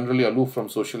persons are generally aloof from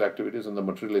social activities and the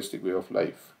materialistic way of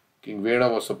life. King Vena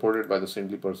was supported by the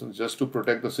saintly persons just to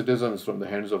protect the citizens from the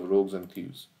hands of rogues and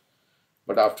thieves.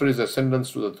 But after his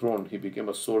ascendance to the throne, he became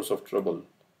a source of trouble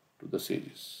to the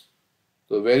sages.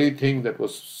 The very thing that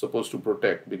was supposed to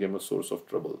protect became a source of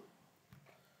trouble.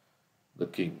 The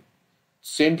king.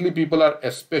 Saintly people are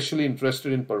especially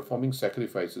interested in performing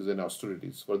sacrifices and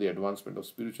austerities for the advancement of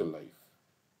spiritual life.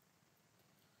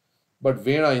 But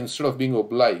Vena, instead of being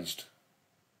obliged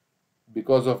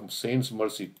because of saints'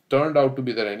 mercy, turned out to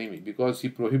be their enemy because he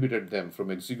prohibited them from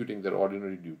executing their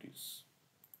ordinary duties.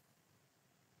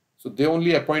 So they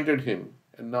only appointed him,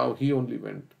 and now he only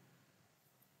went.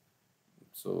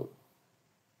 So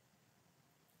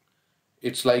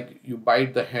it's like you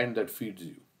bite the hand that feeds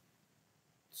you.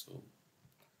 So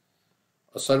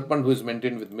a serpent who is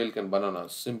maintained with milk and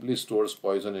bananas simply stores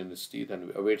poison in his teeth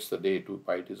and awaits the day to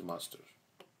bite his master.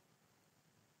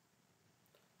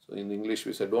 So in English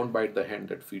we say, don't bite the hand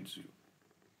that feeds you.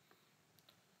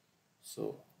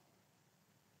 So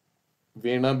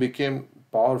Vena became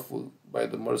powerful by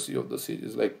the mercy of the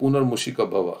sages, like Punar Mushika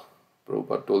Bhava.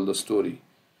 Prabhupada told the story.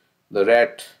 The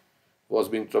rat was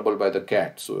being troubled by the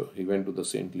cat, so he went to the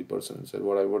saintly person and said,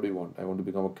 what do you want? I want to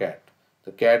become a cat.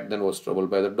 The cat then was troubled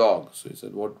by the dog, so he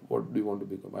said, what do you want to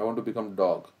become? I want to become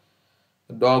dog.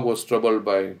 The dog was troubled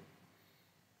by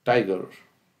tiger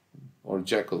or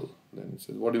jackal. Then he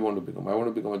said, what do you want to become? I want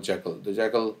to become a jackal. The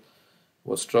jackal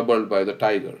was troubled by the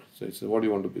tiger, so he said, what do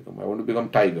you want to become? I want to become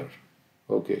tiger.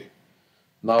 Okay,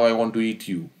 now I want to eat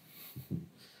you.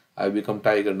 I become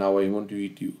tiger, now I want to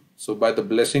eat you. So by the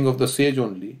blessing of the sage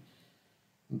only,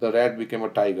 the rat became a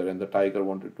tiger and the tiger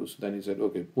wanted to. So then he said,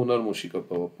 okay, Punar Mushika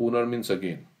Bhava. Punar means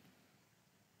again.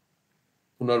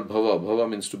 Punar Bhava. Bhava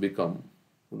means to become.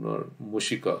 Punar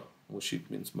Mushika. Mushik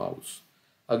means mouse.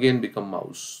 Again become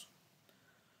mouse.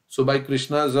 So by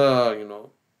Krishna's,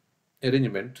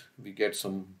 arrangement, we get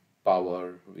some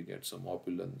power, we get some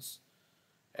opulence.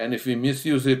 And if we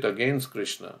misuse it against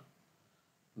Krishna,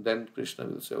 then Krishna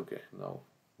will say, okay, now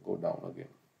go down again.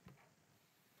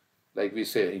 Like we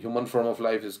say, a human form of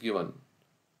life is given,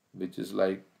 which is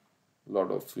like a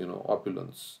lot of,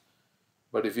 opulence.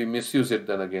 But if we misuse it,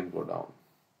 then again go down.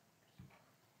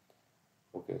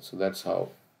 Okay, so that's how.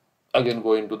 Again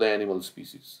go into the animal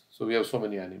species. So we have so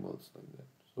many animals like that.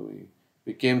 So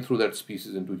we came through that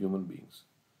species into human beings.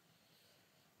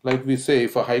 Like we say,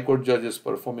 if a high court judge is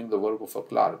performing the work of a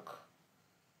clerk,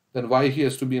 then why he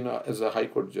has to be as a high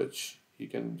court judge? He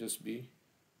can just be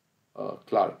a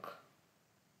clerk.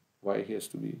 Why he has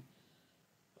to be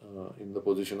in the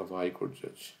position of a high court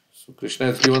judge? So Krishna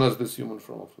has given us this human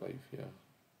form of life, yeah.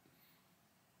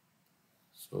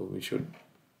 So we should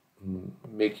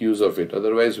make use of it.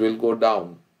 Otherwise, we'll go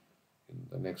down in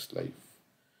the next life.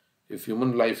 If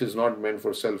human life is not meant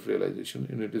for self-realization,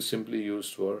 and it is simply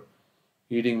used for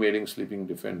eating, mating, sleeping,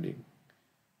 defending.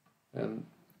 And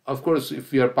of course,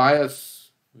 if we are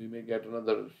pious, we may get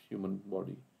another human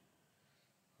body.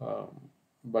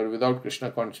 But without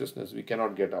Krishna consciousness, we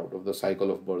cannot get out of the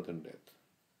cycle of birth and death.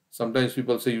 Sometimes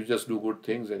people say you just do good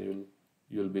things and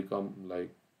you'll become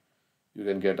like, you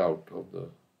can get out of the,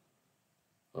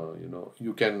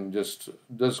 you can just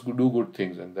do good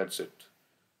things and that's it.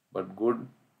 But good,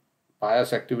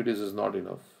 pious activities is not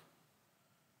enough.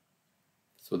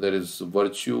 So there is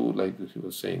virtue, like he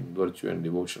was saying, virtue and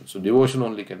devotion. So devotion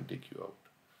only can take you out.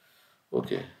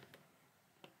 Okay.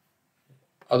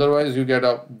 Otherwise, you get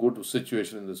a good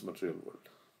situation in this material world.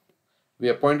 We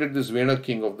appointed this Vena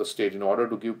king of the state in order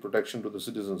to give protection to the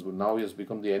citizens, but now he has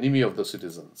become the enemy of the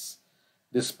citizens.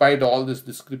 Despite all these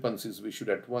discrepancies, we should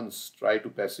at once try to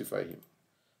pacify him.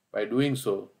 By doing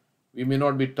so, we may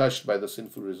not be touched by the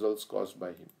sinful results caused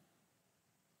by him.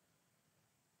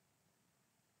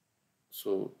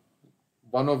 So,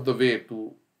 one of the way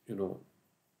to,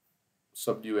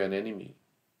 subdue an enemy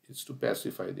is to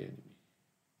pacify the enemy.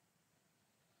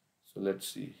 So let's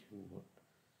see.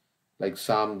 Like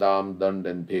Sam, Dam, Dand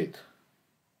and Bhed.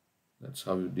 That's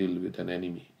how you deal with an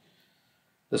enemy.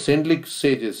 The saintly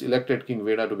sages elected King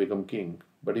Vena to become king,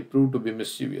 but he proved to be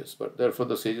mischievous. But therefore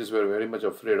the sages were very much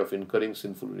afraid of incurring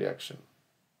sinful reaction.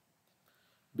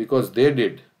 Because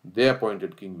they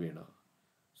appointed King Vena.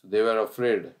 So they were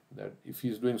afraid that if he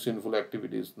is doing sinful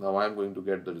activities, now I am going to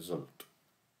get the result.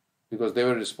 Because they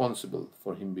were responsible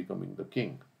for him becoming the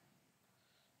king.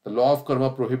 The law of karma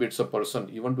prohibits a person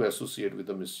even to associate with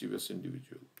a mischievous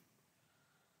individual.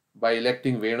 By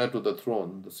electing Vena to the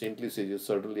throne, the saintly sages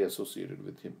certainly associated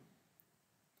with him.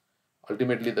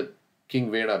 Ultimately, the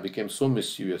King Vena became so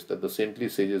mischievous that the saintly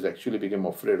sages actually became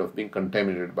afraid of being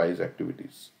contaminated by his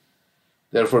activities.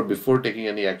 Therefore, before taking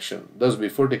any action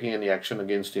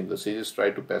against him, the sages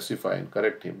tried to pacify and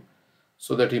correct him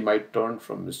so that he might turn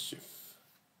from mischief.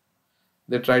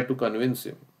 They tried to convince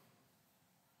him,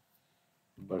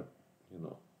 but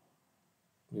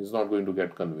he's not going to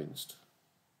get convinced.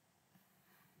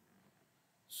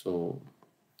 So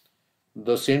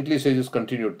the saintly sages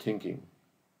continued thinking,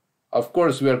 of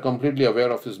course we are completely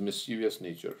aware of his mischievous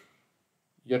nature,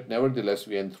 yet nevertheless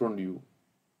we enthroned you.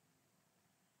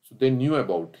 So they knew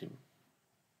about him,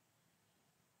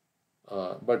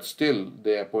 but still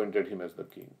they appointed him as the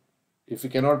king. If we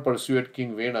cannot persuade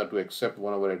King Vena to accept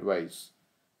one of our advice,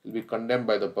 he'll be condemned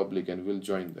by the public and we'll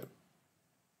join them.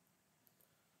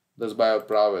 Thus by our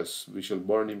prowess we shall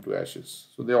burn him to ashes.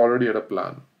 So they already had a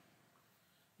plan.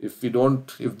 If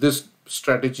this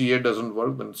strategy A doesn't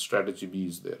work, then strategy B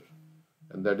is there,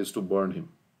 and that is to burn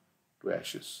him to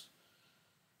ashes.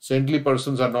 Saintly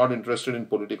persons are not interested in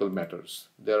political matters,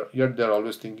 yet they are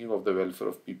always thinking of the welfare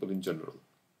of people in general.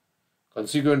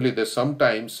 Consequently, they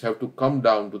sometimes have to come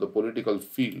down to the political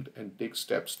field and take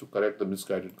steps to correct the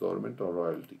misguided government or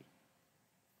royalty.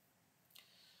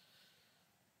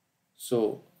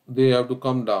 So they have to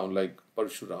come down like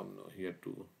Parshuram. He had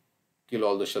to kill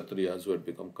all the Kshatriyas who had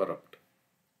become corrupt.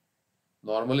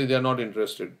 Normally they are not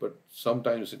interested, but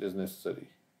sometimes it is necessary.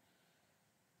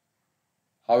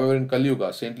 However, in Kali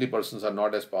Yuga, saintly persons are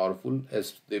not as powerful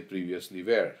as they previously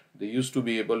were. They used to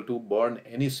be able to burn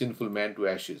any sinful man to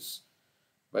ashes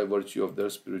by virtue of their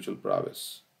spiritual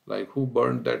prowess. Like who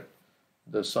burned that?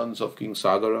 The sons of King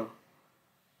Sagara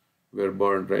were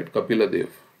burned, right? Kapila Dev,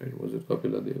 right? Was it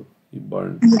Kapila Dev? He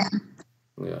burned.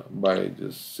 Yeah, by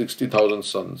just 60,000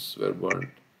 sons were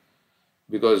burned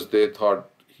because they thought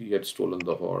he had stolen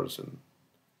the horse and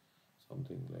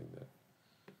something like that.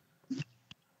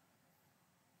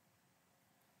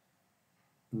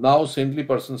 Now, saintly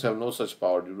persons have no such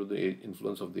power due to the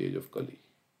influence of the age of Kali.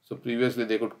 So previously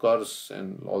they could curse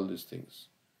and all these things.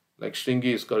 Like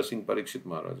Shringi is cursing Parikshit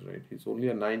Maharaj, right? He's only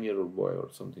a 9-year-old boy or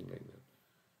something like that.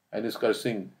 And is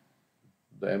cursing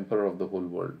the emperor of the whole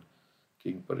world,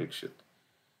 King Parikshit.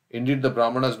 Indeed, the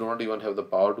Brahmanas do not even have the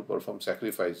power to perform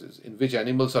sacrifices in which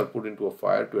animals are put into a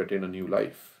fire to attain a new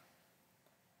life.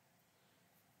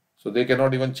 So they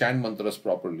cannot even chant mantras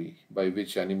properly by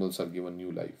which animals are given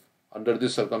new life. Under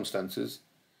these circumstances,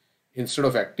 instead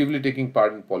of actively taking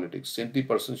part in politics, saintly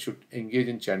persons should engage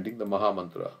in chanting the Maha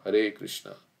Mantra, Hare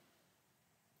Krishna.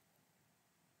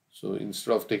 So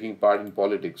instead of taking part in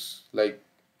politics, like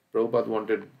Prabhupada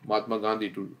wanted Mahatma Gandhi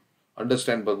to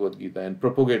understand Bhagavad Gita and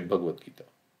propagate Bhagavad Gita.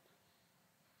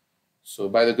 So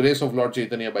by the grace of Lord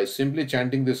Chaitanya, by simply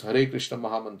chanting this Hare Krishna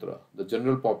Maha Mantra, the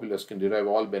general populace can derive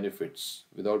all benefits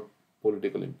without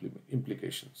political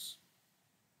implications.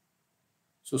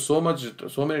 So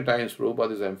many times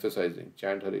Prabhupada is emphasizing,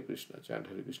 chant Hare Krishna, chant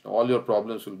Hare Krishna. All your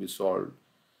problems will be solved.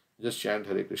 Just chant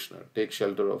Hare Krishna. Take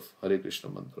shelter of Hare Krishna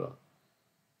mantra.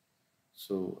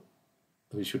 So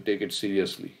we should take it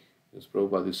seriously. As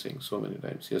Prabhupada is saying so many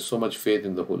times. He has so much faith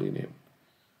in the holy name.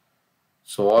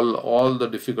 So all the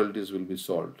difficulties will be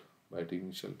solved by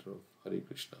taking shelter of Hare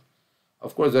Krishna.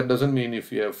 Of course, that doesn't mean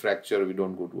if we have fracture, we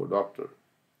don't go to a doctor.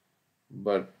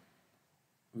 But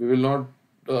we will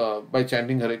not, by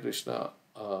chanting Hare Krishna,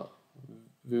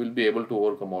 we will be able to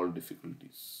overcome all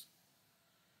difficulties.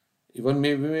 Even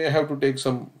we may have to take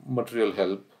some material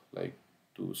help, like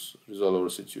to resolve our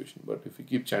situation. But if we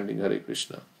keep chanting Hare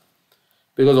Krishna,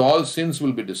 because all sins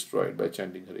will be destroyed by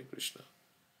chanting Hare Krishna.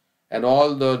 And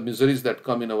all the miseries that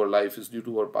come in our life is due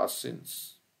to our past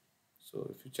sins.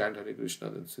 So if you chant Hare Krishna,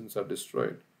 then sins are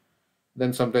destroyed.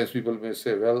 Then sometimes people may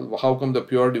say, well, how come the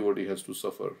pure devotee has to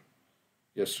suffer?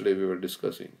 Yesterday we were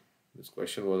discussing, this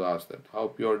question was asked, that how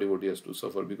pure devotee has to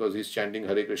suffer because he's chanting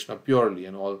Hare Krishna purely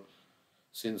and all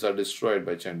sins are destroyed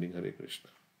by chanting Hare Krishna.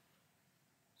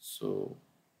 So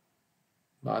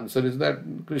the answer is that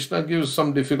Krishna gives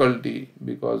some difficulty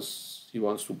because he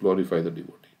wants to glorify the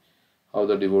devotee. How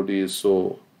the devotee is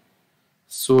so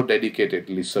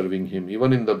dedicatedly serving him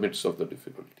even in the midst of the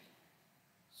difficulty.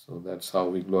 So that's how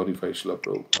we glorify Srila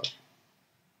Prabhupada.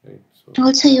 Right? So,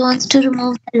 Also, he wants to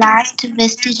remove the last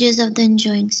vestiges of the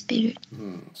enjoying spirit.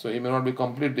 So he may not be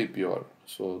completely pure.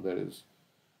 So there is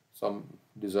some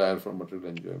desire for material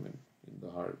enjoyment in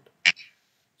the heart.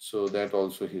 So that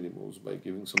also he removes by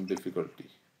giving some difficulty.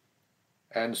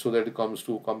 And so that it comes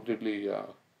to completely,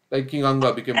 like King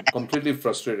Anga became completely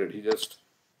frustrated. He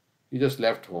just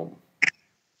left home.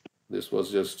 It's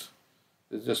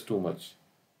just too much.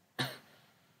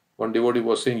 One devotee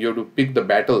was saying you have to pick the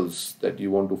battles that you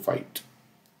want to fight.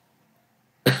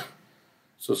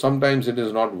 So sometimes it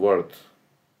is not worth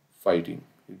fighting.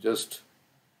 You just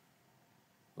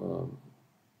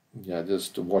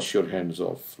just wash your hands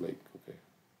off, like, okay,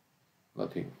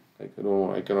 nothing. Like,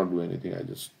 I cannot do anything, I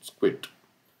just quit.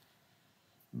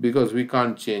 Because we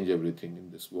can't change everything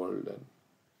in this world, and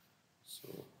so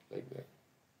like that.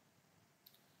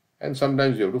 And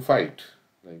sometimes you have to fight.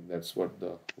 Like, that's what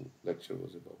the lecture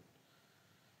was about.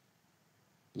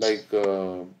 Like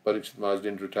Parikshit Maharaj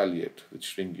didn't retaliate with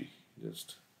Shringi. He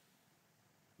just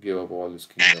gave up all his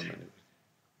kingdom and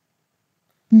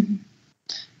everything.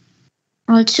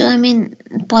 Also, I mean,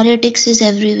 politics is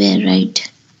everywhere,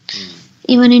 right?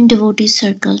 Even in devotee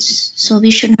circles. So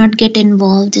we should not get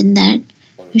involved in that.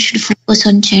 We should focus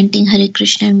on chanting Hare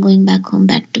Krishna and going back home,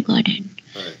 back to Godhead.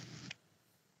 Right.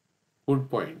 Good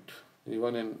point.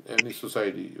 Even in any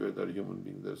society, whether human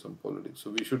beings, there's some politics.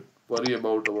 So we should worry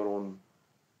about our own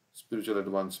spiritual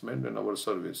advancement and our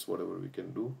service, whatever we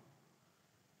can do,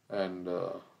 and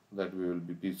that we will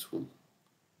be peaceful.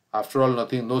 After all,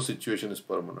 no situation is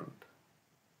permanent,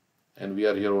 and we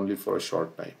are here only for a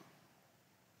short time.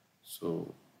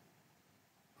 So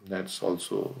that's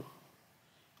also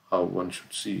how one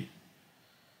should see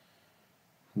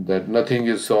that nothing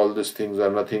is, all these things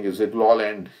are nothing, is it will all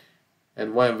end.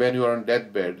 And when you are on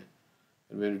deathbed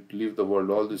and when you leave the world,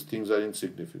 all these things are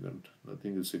insignificant.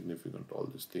 Nothing is significant, all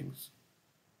these things.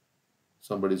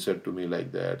 Somebody said to me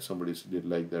like that, somebody did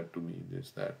like that to me,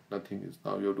 this, that. Nothing is,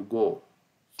 now you have to go.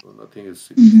 So nothing is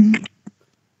significant.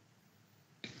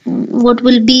 What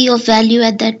will be of value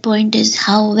at that point is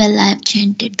how well I have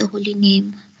chanted the holy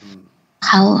name,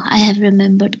 how I have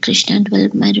remembered Krishna and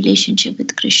developed my relationship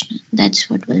with Krishna. That's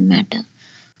what will matter.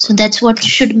 So that's what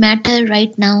should matter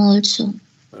right now also.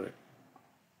 Correct.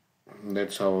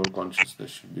 That's how our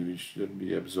consciousness should be. We should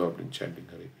be absorbed in chanting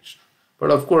Hare Krishna.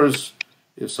 But of course,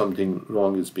 if something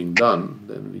wrong is being done,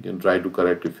 then we can try to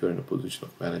correct if you're in a position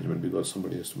of management, because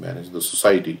somebody has to manage the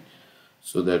society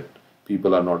so that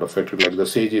people are not affected. Like the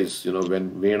sages, when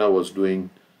Vena was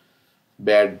doing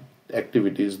bad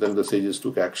activities, then the sages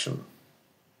took action.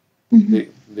 They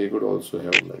could also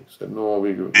have said, no,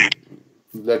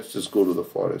 let's just go to the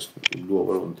forest and do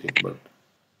our own thing. But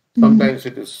sometimes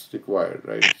it is required,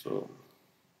 right? So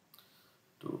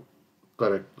to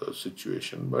correct the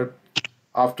situation. But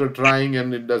after trying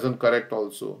and it doesn't correct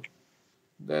also,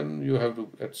 then you have to,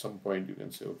 at some point you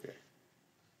can say, okay.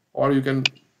 Or you can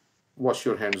wash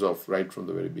your hands off right from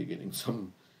the very beginning.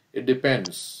 It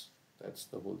depends. That's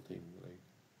the whole thing, right?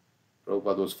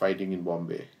 Prabhupada was fighting in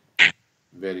Bombay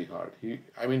very hard.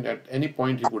 At any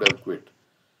point he could have quit.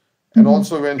 And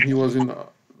also when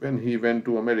he went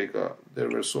to America, there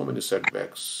were so many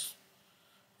setbacks.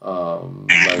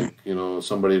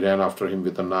 Somebody ran after him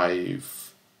with a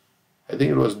knife. I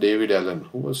think it was David Allen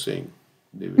who was saying.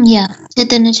 Yeah,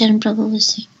 Chaitanya Charan Prabhu was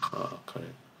saying.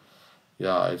 Correct.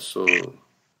 Yeah, it's so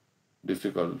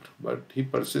difficult, but he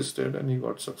persisted and he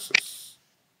got success.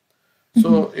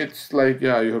 So it's like, you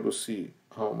have to see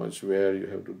where you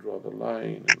have to draw the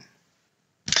line.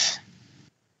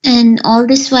 And all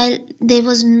this while, there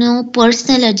was no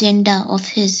personal agenda of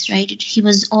his, right? He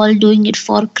was all doing it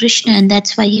for Krishna, and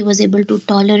that's why he was able to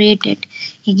tolerate it.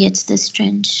 He gets the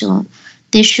strength. So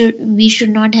we should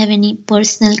not have any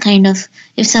personal kind of,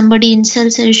 if somebody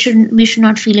insults us, we should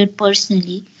not feel it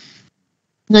personally,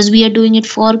 because we are doing it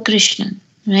for Krishna,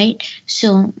 right?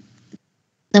 So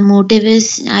the motive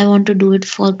is, I want to do it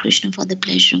for Krishna, for the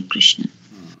pleasure of Krishna.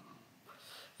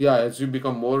 yeah, as you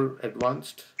become more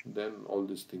advanced, then all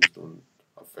these things don't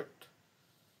affect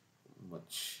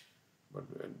much. But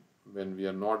when we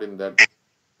are not in that,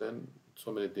 then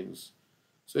so many things.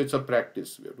 So it's a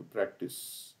practice. We have to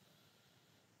practice,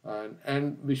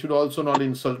 and we should also not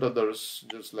insult others,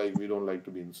 just like we don't like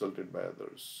to be insulted by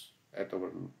others at our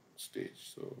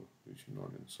stage. So we should not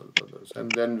insult others.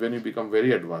 And then when you become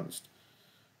very advanced,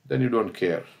 then you don't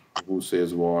care who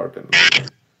says what and all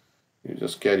that. You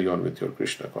just carry on with your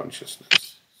Krishna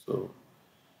consciousness. So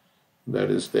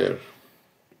that is there.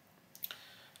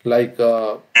 Like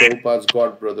Prabhupada's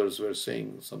god brothers were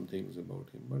saying some things about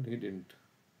him, but he didn't.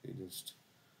 He just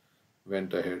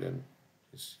went ahead and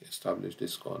established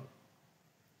ISKCON.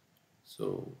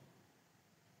 So,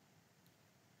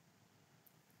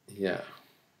 yeah.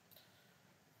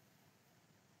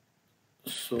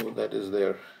 So that is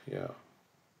there. Yeah.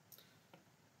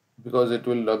 Because it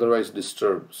will otherwise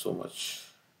disturb so much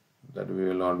that we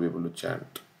will not be able to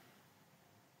chant.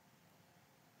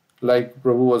 Like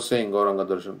Prabhu was saying, Gauranga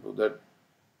Darshan Prabhu, that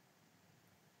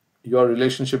your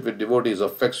relationship with devotees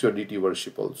affects your deity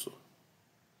worship also.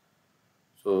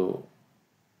 So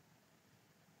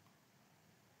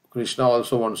Krishna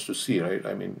also wants to see, right?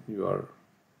 I mean, you are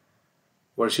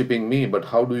worshipping me, but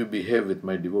how do you behave with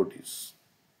my devotees?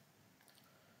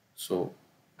 So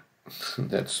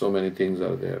that so many things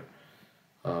are there.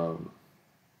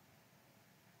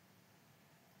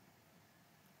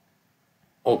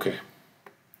 Okay.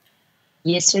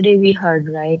 Yesterday we heard,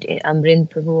 right? Amrind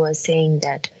Prabhu was saying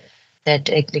that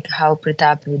like how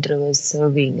Pratap Rudra was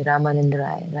serving Ramananda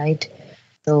Rai, right?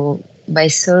 So by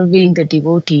serving the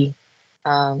devotee,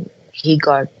 he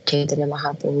got Chaitanya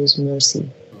Mahaprabhu's mercy.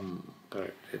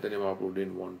 Correct. Chaitanya Mahaprabhu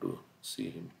didn't want to see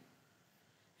him.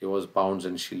 He was pounds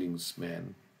and shillings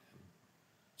man.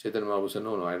 Chaitanya Mahaprabhu said,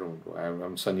 no, I don't.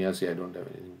 I'm sannyasi, I don't have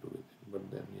anything to do with it.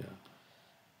 But then, yeah.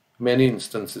 Many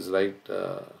instances, right?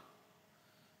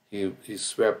 He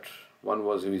swept. One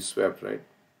was he swept, right?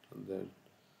 And then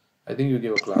I think you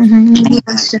gave a class.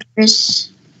 Menial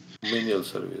service. Menial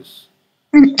service.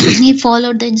 He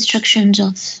followed the instructions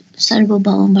of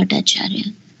Sarvabhauma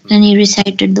Bhattacharya and he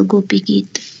recited the Gopi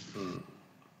Geet.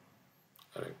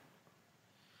 Correct.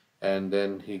 And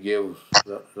then he gave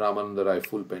Ramananda Rai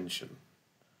full pension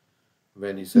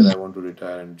when he said, I want to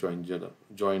retire and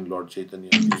join Lord Chaitanya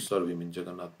to serve him in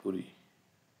Jagannath Puri.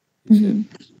 He said,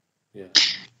 yeah.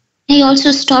 He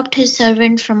also stopped his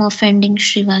servant from offending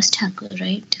Srivas Thakur,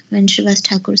 right? When Srivas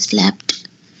Thakur slapped,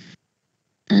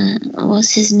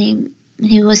 what's his name?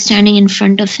 He was standing in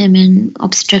front of him and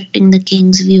obstructing the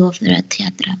king's view of the Rath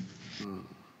Yatra.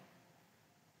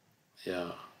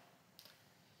 Yeah.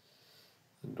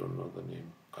 I don't know the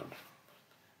name.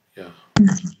 Yeah.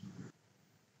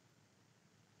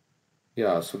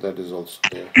 Yeah, so that is also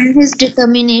there. And his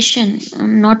determination,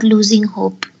 not losing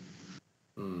hope.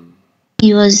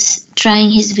 He was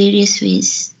trying his various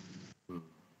ways.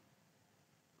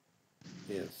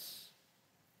 Yes.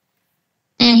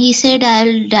 And he said,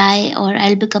 I'll die or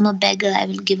I'll become a beggar. I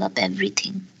will give up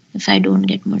everything if I don't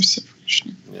get mercy of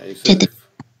Krishna. Yeah, he said,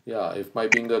 if my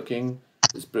being a king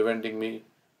is preventing me,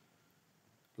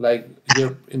 like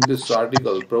here in this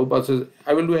article, Prabhupada says,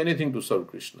 I will do anything to serve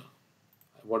Krishna.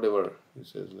 Whatever he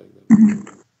says like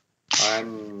that. I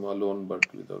am alone but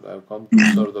without. I have come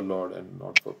to serve the Lord and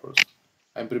not for person.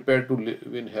 I am prepared to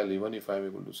live in hell even if I am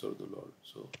able to serve the Lord.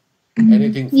 So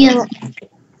anything for yeah.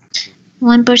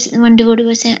 One devotee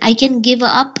was saying, I can give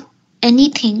up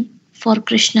anything for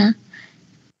Krishna,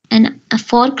 and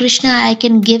for Krishna I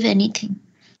can give anything.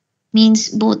 Means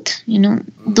both,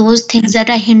 those things that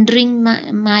are hindering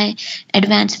my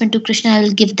advancement to Krishna, I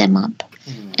will give them up.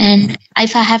 And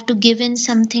if I have to give in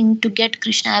something to get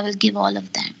Krishna, I will give all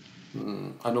of that.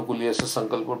 Anukulyasya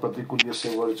sankalpa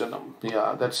pratikulyasya varjanam.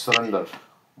 Yeah, that's surrender.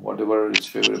 Whatever is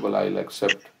favorable, I'll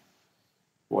accept.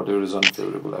 Whatever is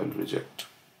unfavorable, I'll reject.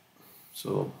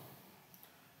 So,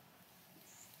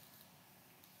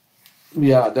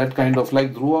 yeah, that kind of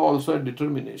like Dhruva also had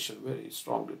determination, very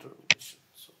strong determination.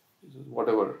 So,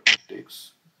 whatever it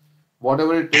takes.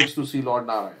 Whatever it takes to see Lord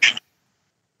Narayan.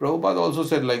 Prabhupada also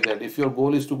said like that, if your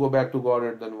goal is to go back to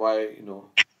Godhead, then why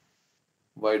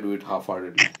do it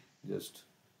half-heartedly? Just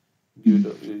give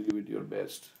it your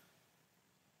best.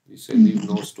 We say leave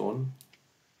no stone.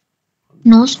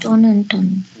 No stone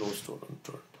unturned. No stone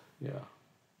unturned. Yeah.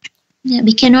 Yeah,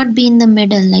 we cannot be in the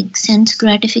middle, like sense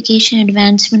gratification,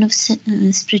 advancement of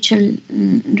spiritual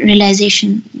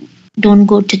realization don't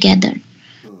go together.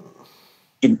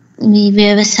 We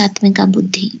have a satmika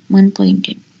buddhi,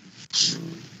 one-pointed.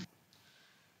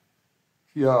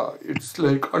 Yeah, it's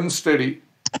like unsteady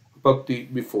bhakti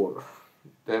before.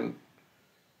 Then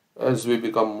as we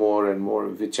become more and more,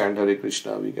 we chant Hare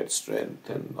Krishna, we get strength,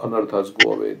 and anarthas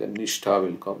go away, then nishtha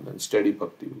will come, then steady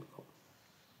bhakti will come.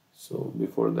 So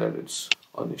before that it's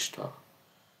anishtha,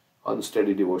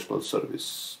 unsteady devotional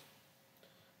service.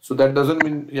 So that doesn't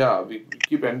mean, yeah, we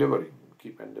keep endeavoring,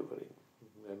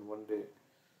 and one day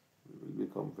we will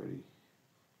become very,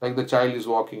 like the child is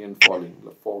walking and falling,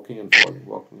 walking and falling,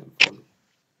 walking and falling.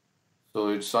 So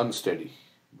it's unsteady,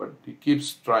 but he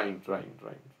keeps trying,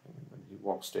 and he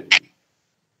walks steadily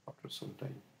after some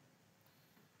time.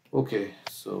 Okay,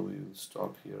 so we will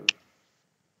stop here.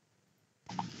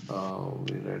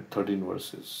 We read 13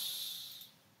 verses.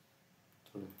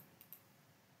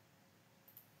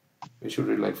 We should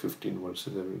read like 15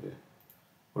 verses every day.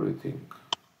 What do you think?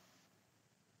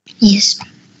 Yes.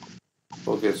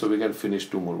 Okay, so we can finish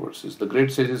 2 more verses. The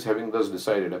great sages, having thus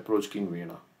decided, approached King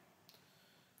Vena.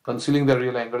 Concealing their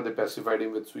real anger, they pacified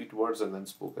him with sweet words and then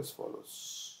spoke as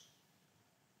follows.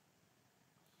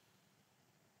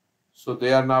 So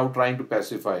they are now trying to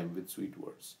pacify him with sweet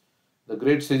words. The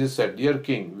great sages said, Dear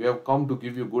king, we have come to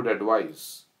give you good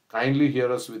advice. Kindly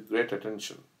hear us with great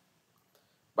attention.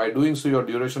 By doing so, your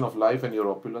duration of life and your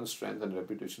opulence, strength and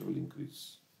reputation will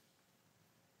increase.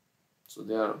 So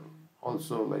they are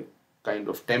also like kind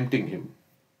of tempting him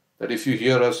that if you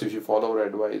hear us, if you follow our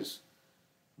advice,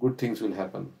 good things will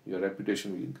happen, your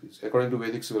reputation will increase. According to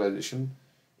Vedic civilization,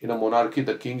 in a monarchy,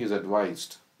 the king is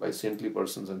advised by saintly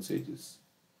persons and sages.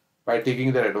 By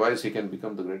taking their advice, he can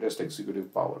become the greatest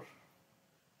executive power.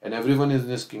 And everyone in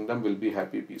his kingdom will be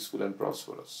happy, peaceful and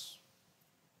prosperous.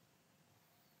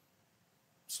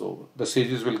 So the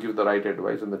sages will give the right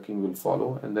advice and the king will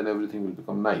follow, and then everything will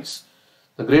become nice.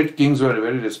 The great kings were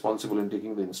very responsible in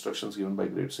taking the instructions given by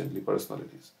great saintly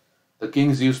personalities. The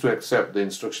kings used to accept the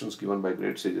instructions given by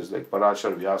great sages like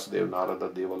Parashar, Vyasadeva, Narada,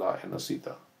 Devala and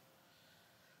Asita.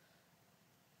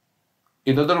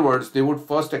 In other words, they would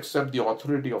first accept the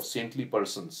authority of saintly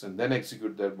persons and then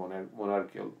execute their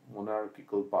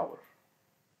monarchical power.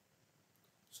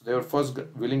 So they were first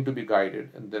willing to be guided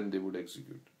and then they would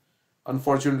execute.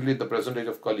 Unfortunately, at the present age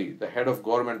of Kali, the head of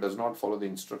government does not follow the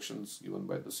instructions given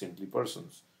by the saintly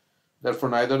persons. Therefore,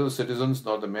 neither the citizens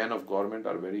nor the men of government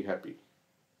are very happy.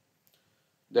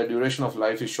 Their duration of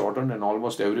life is shortened and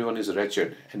almost everyone is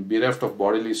wretched and bereft of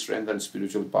bodily strength and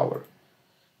spiritual power.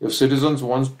 If citizens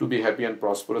want to be happy and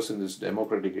prosperous in this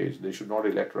democratic age, they should not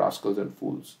elect rascals and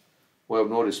fools who have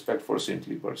no respect for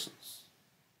saintly persons.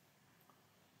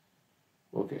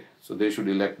 Okay, so they should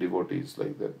elect devotees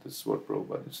like that. This is what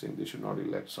Prabhupada is saying. They should not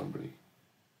elect somebody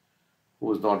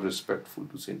who is not respectful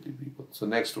to saintly people. So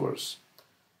next verse.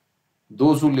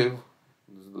 Those who live,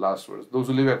 this is the last verse, those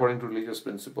who live according to religious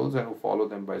principles and who follow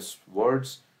them by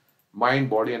words, mind,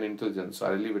 body and intelligence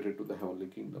are elevated to the heavenly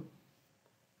kingdom.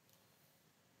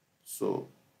 So,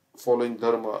 following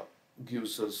dharma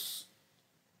gives us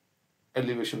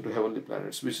elevation to heavenly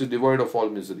planets, which is devoid of all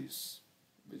miseries,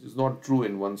 which is not true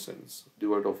in one sense,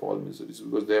 devoid of all miseries,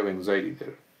 because they have anxiety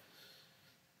there.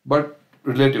 But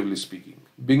relatively speaking,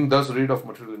 being thus rid of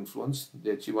material influence,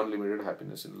 they achieve unlimited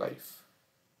happiness in life.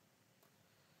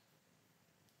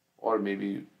 Or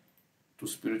maybe to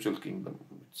spiritual kingdom,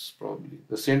 it's probably.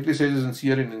 The saintly sages in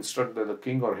herein instruct that the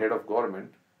king or head of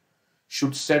government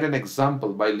should set an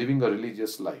example by living a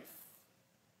religious life.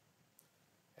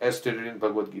 As stated in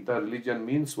Bhagavad Gita, religion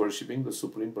means worshipping the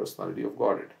Supreme Personality of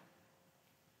Godhead.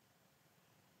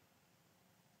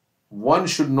 One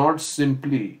should not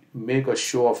simply make a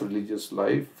show of religious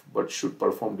life, but should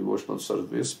perform devotional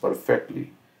service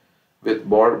perfectly with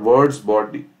words,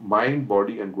 body, mind,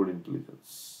 body and good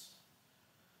intelligence.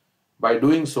 By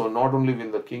doing so, not only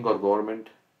will the king or government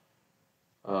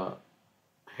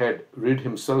head rid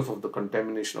himself of the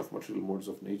contamination of material modes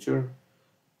of nature,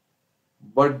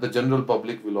 but the general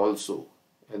public will also,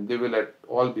 and they will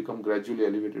all become gradually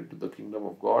elevated to the kingdom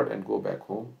of God and go back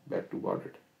home, back to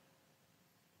Godhead.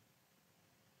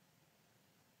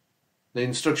 The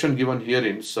instruction given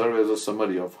herein serve as a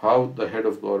summary of how the head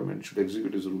of government should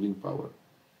execute his ruling power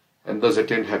and thus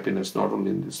attain happiness not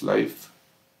only in this life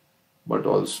but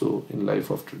also in life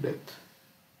after death.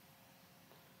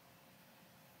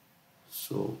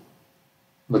 So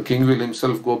the king will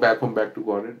himself go back home, back to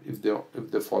Godhead if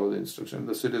they follow the instruction.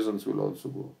 The citizens will also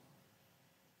go.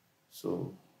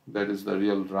 So that is the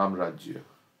real Ram Rajya.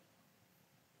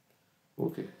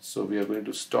 Okay, so we are going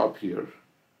to stop here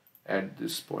at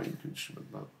this point in Srimad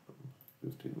Bhagavatam,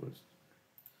 15 verses.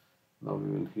 Now we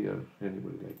will hear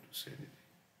anybody like to say anything.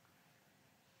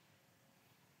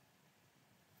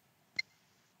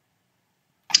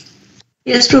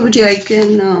 Yes, Prabhuji,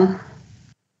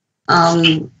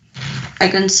 I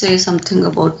can say something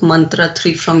about mantra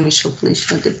 3 from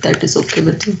Ishopanishad, if that is okay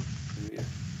with you.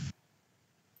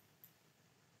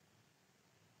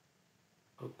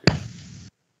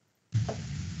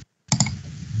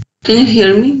 Can you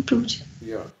hear me, Prabhuji?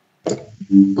 Yeah.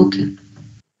 Okay.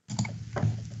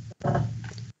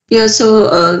 Yeah,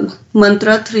 so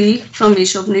mantra 3 from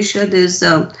Ishopanishad is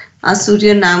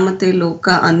Asurya namate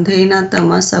loka andhena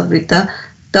tamasa vrita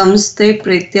tamste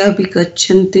pretya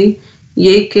bhikachanti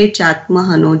ye ke chatma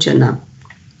hanojana.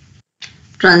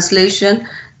 Translation: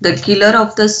 the killer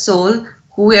of the soul,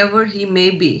 whoever he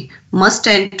may be, must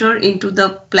enter into the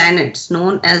planets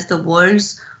known as the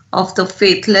worlds of the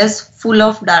faithless, full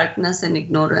of darkness and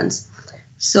ignorance.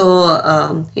 So,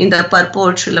 in the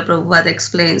purport, Srila Prabhupada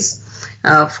explains.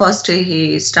 First,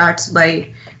 he starts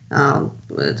by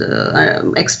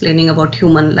explaining about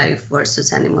human life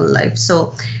versus animal life.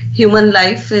 So, human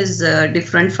life is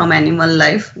different from animal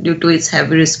life due to its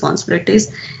heavy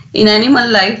responsibilities. In animal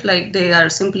life, like they are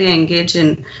simply engaged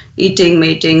in eating,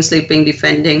 mating, sleeping,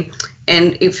 defending.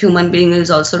 And if human being is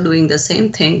also doing the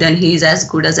same thing, then he is as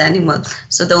good as animal.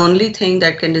 So the only thing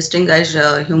that can distinguish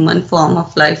human form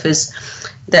of life is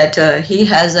that he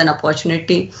has an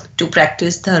opportunity to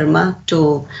practice dharma,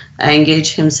 to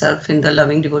engage himself in the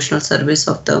loving devotional service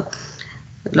of the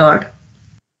Lord.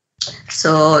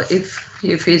 So if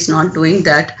he is not doing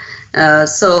that,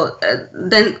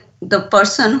 then the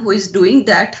person who is doing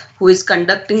that, who is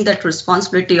conducting that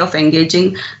responsibility of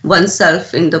engaging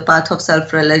oneself in the path of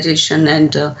self-realization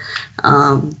and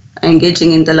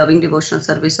engaging in the loving devotional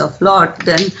service of Lord,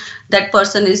 then that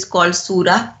person is called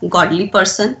Sura, godly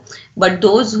person. But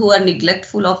those who are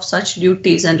neglectful of such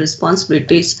duties and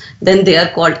responsibilities, then they are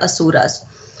called Asuras,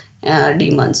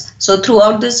 demons. So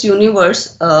throughout this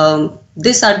universe,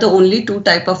 these are the only two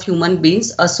type of human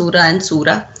beings, Asura and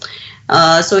Sura.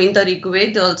 So in the Rig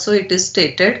Veda also it is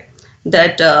stated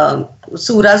that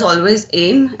Suras always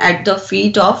aim at the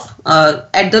feet of,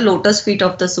 at the lotus feet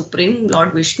of the Supreme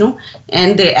Lord Vishnu,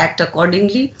 and they act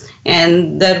accordingly,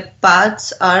 and their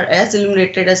paths are as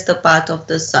illuminated as the path of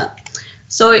the sun.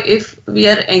 So if we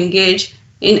are engaged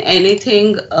in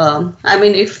anything,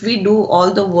 if we do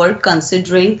all the work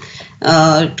considering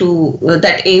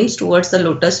that aims towards the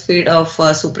lotus feet of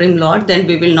Supreme Lord, then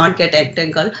we will not get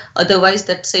entangled. Otherwise,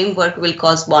 that same work will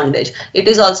cause bondage. It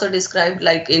is also described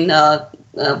like in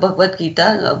Bhagavad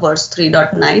Gita, verse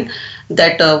 3.9,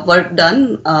 that work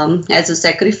done as a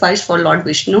sacrifice for Lord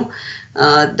Vishnu,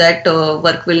 that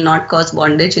work will not cause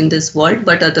bondage in this world,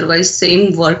 but otherwise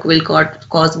same work will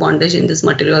cause bondage in this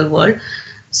material world.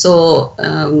 So,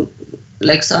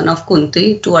 like son of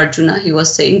Kunti to Arjuna, he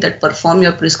was saying that perform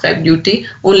your prescribed duty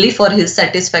only for his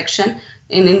satisfaction,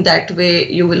 and in that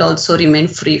way you will also remain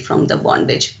free from the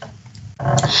bondage.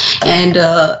 And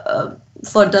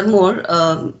furthermore,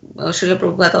 Srila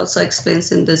Prabhupada also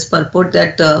explains in this purport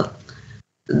that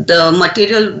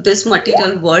this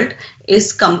material world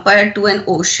is compared to an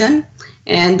ocean,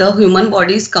 and the human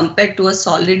body is compared to a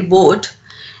solid boat,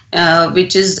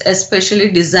 which is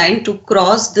especially designed to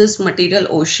cross this material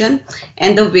ocean,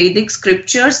 and the Vedic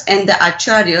scriptures and the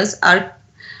acharyas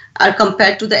are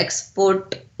compared to the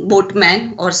expert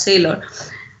boatman or sailor,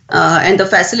 and the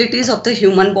facilities of the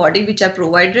human body which are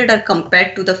provided are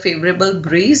compared to the favorable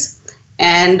breeze,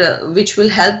 and which will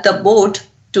help the boat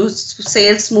to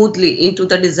sail smoothly into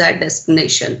the desired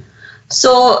destination.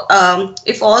 So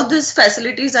if all these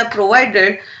facilities are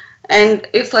provided, and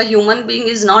if a human being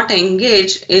is not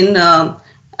engaged in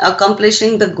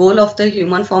accomplishing the goal of the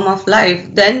human form of life,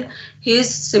 then he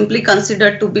is simply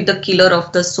considered to be the killer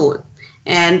of the soul.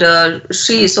 And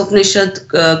Sri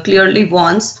Ishopanishad clearly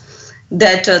warns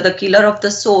that the killer of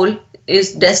the soul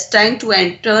is destined to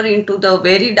enter into the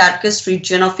very darkest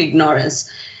region of ignorance,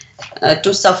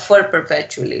 to suffer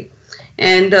perpetually.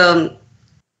 And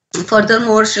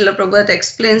furthermore, Srila Prabhupada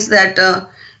explains that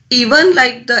even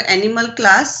like the animal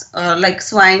class, like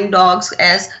swine, dogs,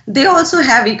 as they also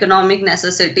have economic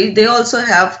necessity, they also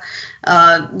have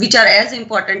which are as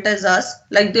important as us.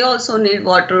 Like they also need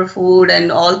water, food,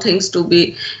 and all things to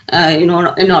be, in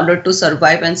order to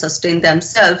survive and sustain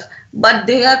themselves. But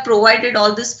they are provided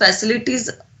all these facilities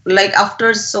like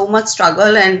after so much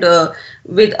struggle and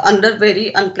with under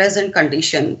very unpleasant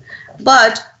condition.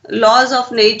 But laws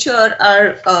of nature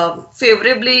are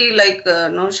favorably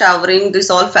showering this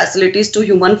all facilities to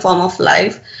human form of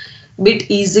life bit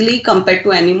easily compared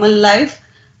to animal life,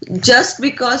 just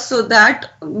because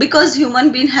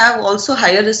human beings have also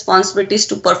higher responsibilities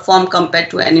to perform compared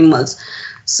to animals.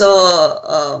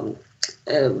 So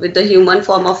with the human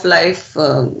form of life,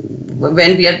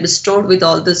 when we are bestowed with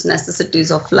all these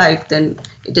necessities of life, then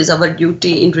it is our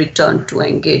duty in return to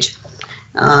engage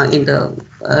in the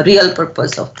real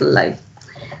purpose of the life.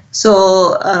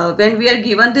 So when we are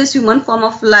given this human form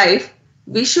of life,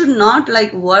 we should not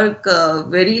work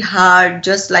very hard,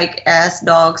 just like ass,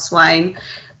 dog, swine,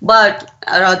 but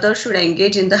rather should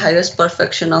engage in the highest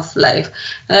perfection of life.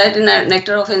 Right? In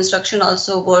Nectar of Instruction,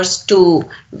 also verse 2,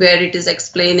 where it is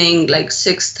explaining like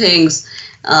 6 things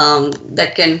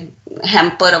that can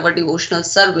hamper our devotional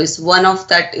service. One of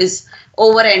that is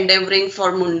over endeavoring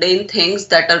for mundane things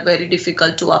that are very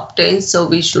difficult to obtain, so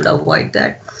we should avoid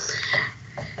that.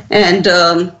 And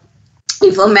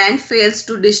if a man fails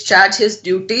to discharge his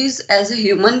duties as a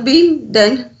human being,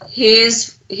 then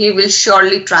he will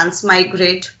surely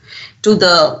transmigrate to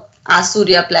the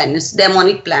Asurya planets,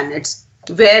 demonic planets,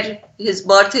 where his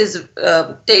birth is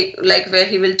where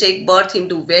he will take birth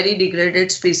into very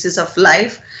degraded species of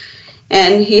life,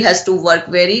 and he has to work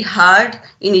very hard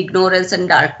in ignorance and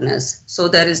darkness. So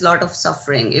there is a lot of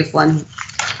suffering if one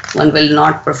will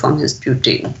not perform his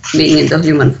duty, being in the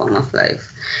human form of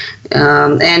life.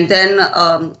 And then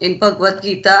in Bhagavad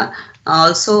Gita,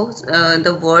 also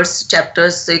the verse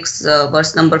chapter 6,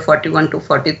 verse number 41 to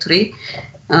 43,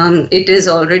 it is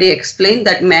already explained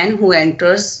that man who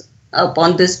enters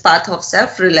upon this path of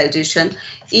self-realization,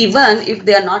 even if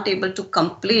they are not able to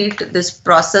complete this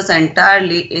process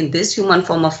entirely in this human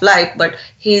form of life, but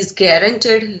he is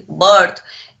guaranteed birth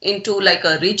into like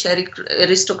a rich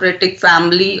aristocratic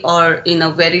family or in a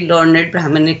very learned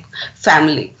Brahminic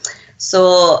family.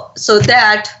 So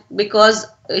that because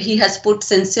he has put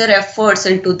sincere efforts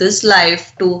into this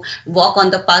life to walk on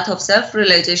the path of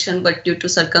self-realization, but due to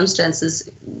circumstances,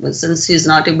 since he is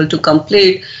not able to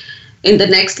complete, in the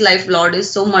next life, Lord is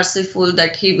so merciful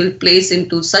that he will place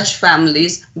into such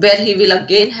families where he will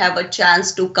again have a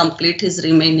chance to complete his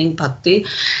remaining bhakti.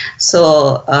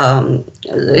 So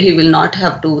he will not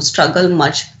have to struggle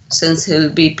much, since he will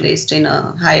be placed in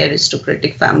a high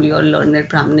aristocratic family or learned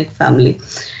Brahminic family.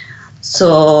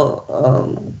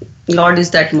 So Lord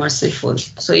is that merciful.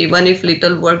 So even if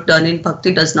little work done in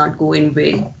bhakti does not go in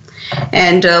vain.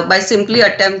 And by simply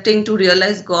attempting to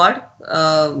realize God,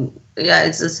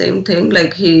 it's the same thing,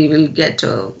 like he will get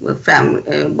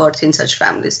birth in such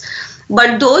families.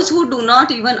 But those who do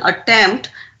not even attempt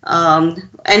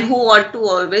and who are to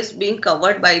always being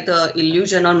covered by the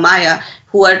illusion or Maya,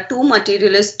 who are too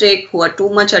materialistic, who are too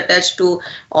much attached to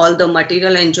all the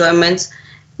material enjoyments,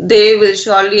 they will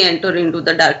surely enter into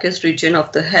the darkest region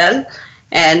of the hell.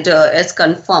 And as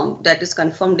confirmed, that is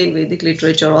confirmed in Vedic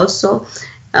literature also.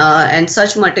 And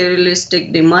such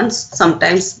materialistic demands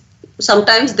sometimes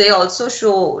they also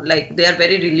show like they are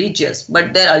very religious,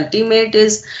 but their ultimate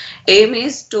aim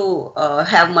is to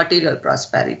have material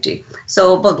prosperity.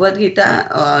 So Bhagavad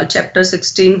Gita chapter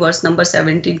 16 verse number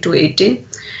 17 to 18,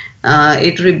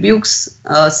 it rebukes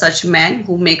such men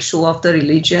who make show of the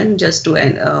religion just to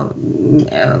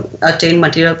attain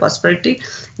material prosperity.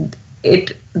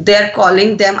 They are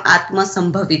calling them Atma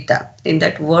Sambhavita. In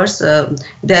that verse,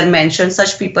 they are mentioned,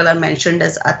 such people are mentioned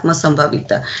as Atma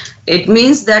Sambhavita. It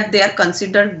means that they are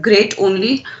considered great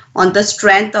only on the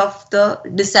strength of the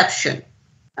deception,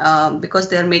 because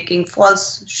they are making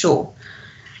false show.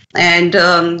 And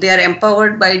they are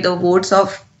empowered by the votes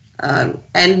of,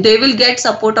 and they will get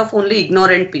support of only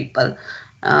ignorant people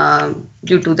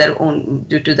due to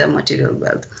their material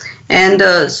wealth. And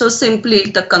so simply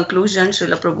the conclusion,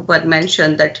 Srila Prabhupada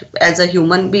mentioned that as a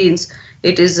human beings,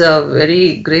 it is a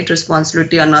very great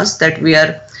responsibility on us that we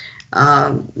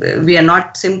are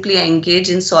not simply engaged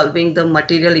in solving the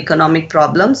material economic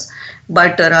problems,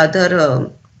 but rather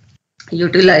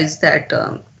utilize that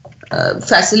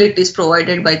facilities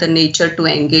provided by the nature to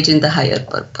engage in the higher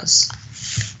purpose.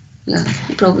 Yeah,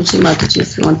 Prabhuji, Mataji,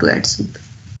 if you want to add something.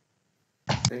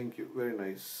 Thank you. Very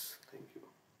nice. Thank you.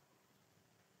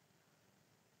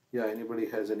 Yeah, anybody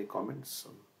has any comments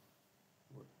on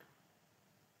what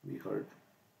we heard?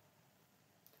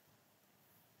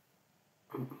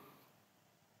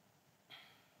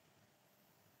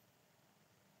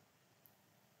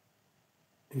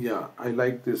 Yeah, I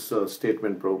like this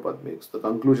statement Prabhupada makes. The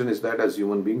conclusion is that as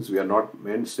human beings, we are not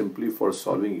meant simply for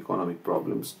solving economic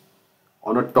problems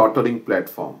on a tottering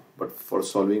platform, but for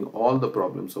solving all the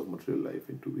problems of material life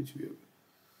into which we are.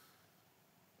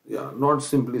 Yeah, not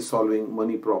simply solving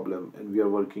money problem and we are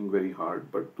working very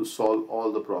hard, but to solve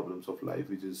all the problems of life,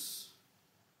 which is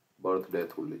birth,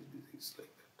 death, old age, disease,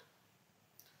 like that.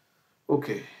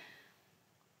 Okay.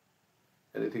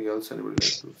 Anything else anybody like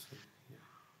to say?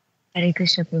 Hare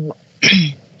Krishna Prabhu.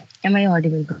 Am I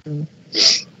audible, Prabhu?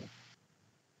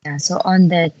 Yeah, so on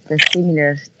that, the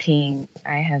similar thing,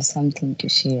 I have something to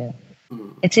share.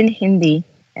 It's in Hindi,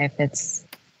 if it's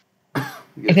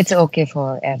if it's okay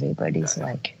for everybody, so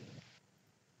like,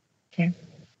 okay.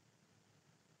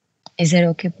 Is that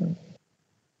okay, Prabhu?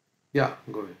 Yeah,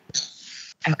 go ahead.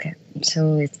 Okay,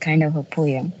 so it's kind of a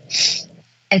poem.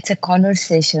 it's a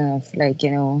conversation of like,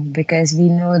 because we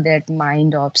know that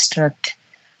mind obstruct.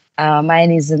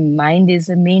 Mind is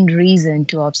the main reason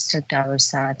to obstruct our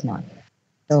sadhana.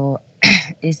 So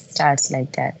it starts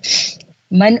like that.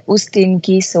 मन उस दिन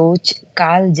की सोच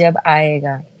काल जब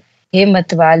आएगा, हे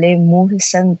मतवाले मुंह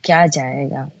संग क्या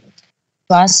जाएगा।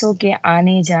 श्वासों के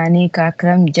आने जाने का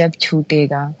क्रम जब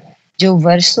छूटेगा, जो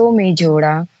वर्षों में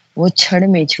जोड़ा वो क्षण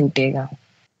में छूटेगा।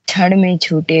 क्षण में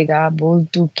छूटेगा, बोल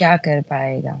तू क्या कर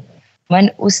पाएगा। मन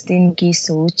उस दिन की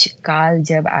सोच काल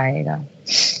जब आएगा।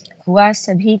 हुआ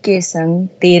सभी के संग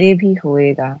तेरे भी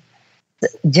होएगा,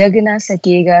 जग ना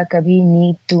सकेगा कभी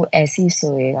नींद तू ऐसी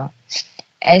सोएगा।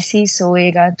 ऐसी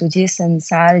सोएगा तुझे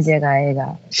संसार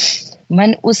जगाएगा,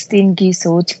 मन उस दिन की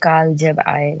सोच काल जब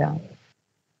आएगा।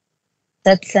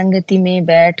 सत्संगति में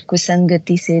बैठ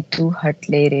कुसंगति से तू हट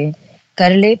ले रे,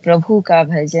 कर ले प्रभु का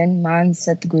भजन मान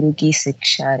सतगुरु की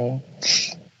शिक्षा रे।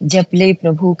 जप ले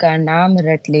प्रभु का नाम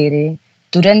रट ले रे,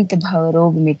 तुरंत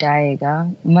भवरोग मिटाएगा,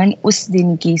 मन उस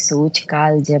दिन की सोच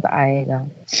काल जब आएगा।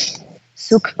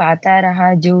 सुख पाता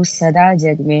रहा जो सदा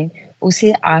जग में,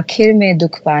 उसे आखिर में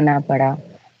दुख पाना पड़ा।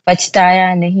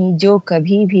 पछताया नहीं जो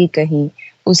कभी भी कहीं,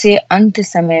 उसे अंत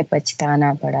समय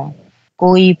पछताना पड़ा।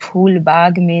 कोई फूल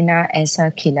बाग में ना ऐसा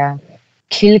खिला,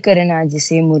 खिल कर ना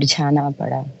जिसे मुरझाना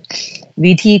पड़ा।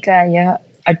 विधि का यह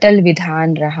अटल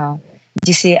विधान रहा,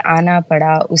 जिसे आना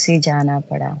पड़ा उसे जाना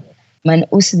पड़ा। मन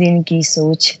उस दिन की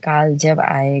सोच काल जब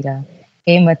आएगा,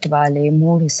 हे मत वाले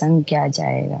मूढ़ संग क्या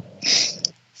जाएगा।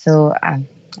 So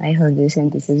I heard this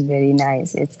and this is very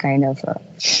nice. It's kind of a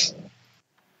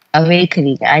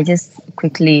awakening. I just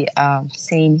quickly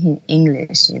say in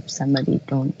English if somebody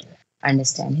don't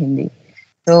understand Hindi.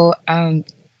 So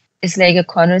it's like a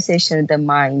conversation with the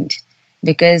mind,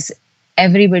 because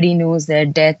everybody knows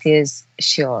that death is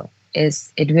sure,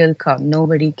 is it will come.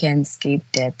 Nobody can escape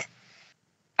death.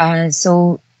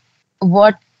 So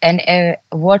what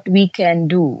what we can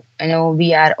do,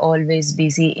 we are always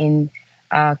busy in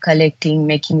collecting,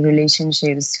 making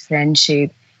relationships,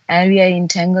 friendship, and we are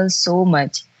entangled so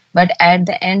much, but at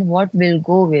the end what will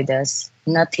go with us?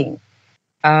 Nothing.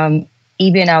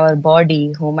 Even our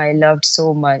body whom I loved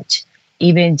so much,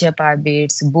 even japa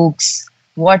beads, books,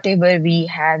 whatever we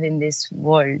have in this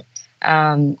world,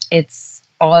 it's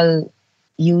all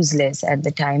useless at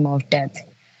the time of death.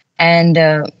 And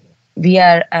we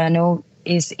are know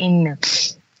is in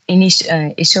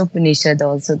Ishopanishad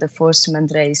also, the first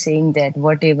mantra is saying that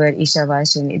whatever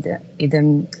Ishavashan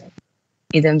idam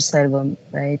sarvam,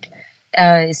 right?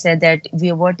 It said that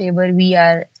whatever we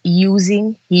are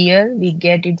using here, we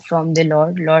get it from the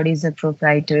Lord. Lord is a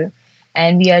proprietor,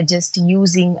 and we are just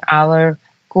using our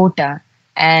quota,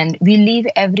 and we leave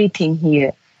everything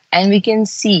here. And we can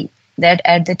see that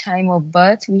at the time of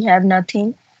birth we have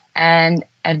nothing, and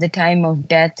at the time of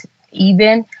death,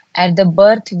 even at the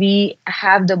birth we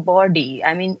have the body.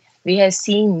 I mean, we have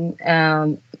seen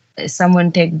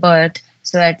someone take birth,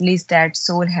 so at least that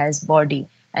soul has body,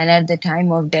 and at the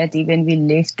time of death even we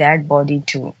leave that body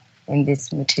too in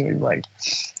this material world.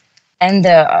 And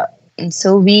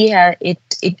so we have it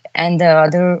and the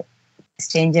other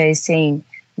stranger is saying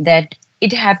that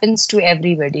it happens to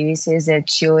everybody. We says that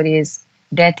sure is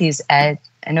death is as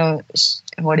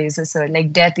what is the sir,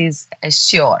 like death is as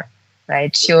sure,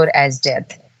 right? Sure as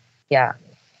death. Yeah.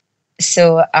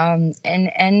 So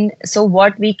and so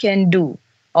what we can do,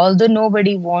 although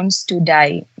nobody wants to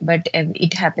die, but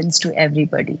it happens to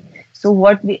everybody. So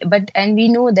what we but and we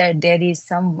know that there is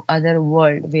some other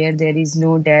world where there is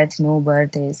no death, no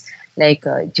birth, is like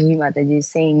Juhi Mataji is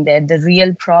saying that the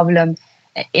real problem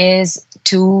is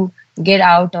to get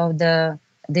out of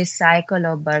this cycle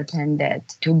of birth and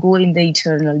death, to go in the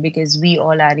eternal, because we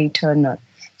all are eternal.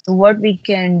 So what we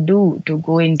can do to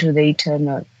go into the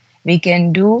eternal, we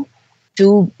can do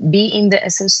to be in the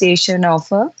association of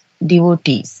a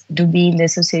devotees, to be in the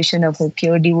association of a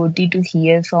pure devotee, to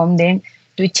hear from them,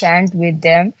 to chant with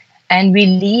them, and we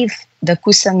leave the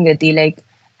kusangati, like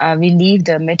we leave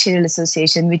the material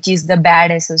association, which is the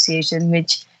bad association,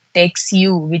 which takes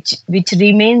you, which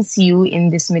remains you in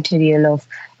this material of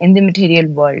in the material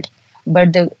world.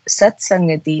 But the sat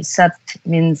sangati, sat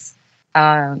means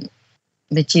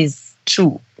which is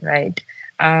true, right?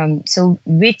 So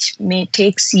which may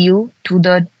takes you to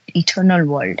the eternal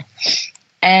world,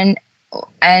 and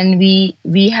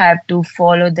we have to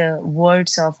follow the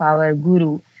words of our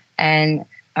guru, and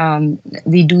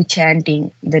we do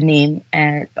chanting the name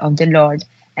of the Lord,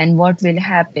 and what will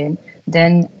happen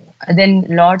then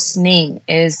Lord's name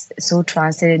is so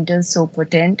transcendental, so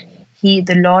potent.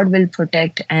 The Lord will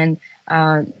protect and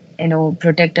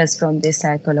protect us from this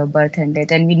cycle of birth and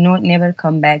death, and we never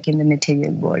come back in the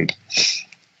material world.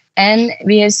 And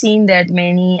we have seen that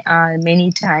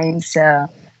many times,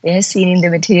 we have seen in the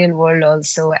material world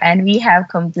also, and we have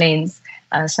complaints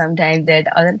sometimes that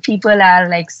other people are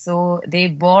like, so they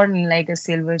born like a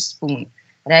silver spoon,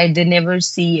 right? They never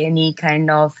see any kind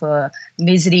of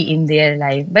misery in their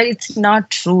life, but it's not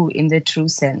true in the true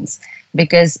sense.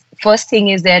 Because first thing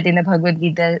is that in the Bhagavad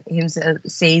Gita himself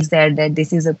says that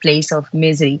this is a place of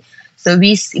misery. So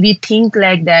we think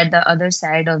like that the other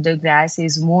side of the grass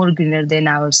is more greener than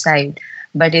our side,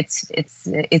 but it's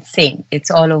same. It's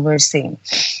all over same.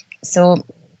 So,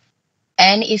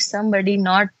 and if somebody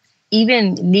not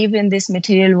even live in this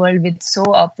material world with so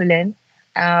opulent,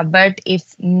 but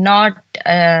if not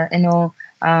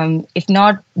if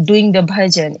not doing the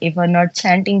bhajan, if are not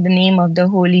chanting the name of the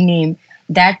holy name,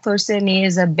 that person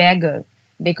is a beggar.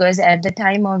 Because at the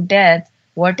time of death,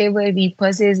 whatever we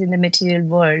possess in the material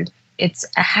world, it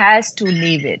has to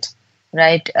leave it,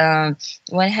 right?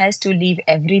 One has to leave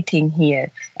everything here,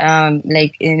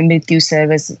 like in mrityu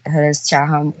sarvas haras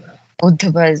chaham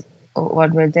uddhava,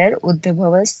 what was there?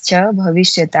 Uddhavascha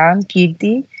bhavishyatam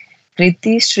kirti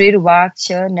kriti shrirvak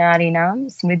cha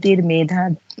narinam smritir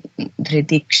medha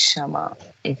dhritikshama,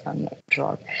 if I'm not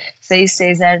wrong. So he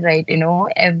says that, right,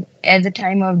 at the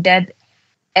time of death,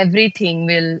 everything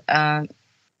will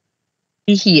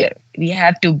be here. We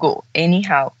have to go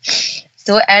anyhow.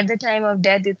 So at the time of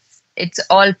death, it's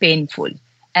all painful.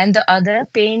 And the other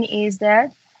pain is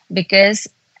that because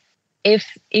if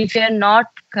you're not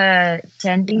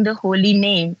chanting the holy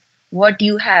name, what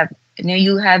you have,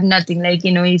 you have nothing. Like,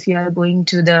 if you are going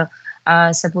to the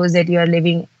suppose that you are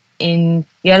living in,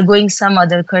 you are going some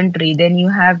other country, then you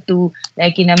have to,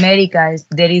 like in America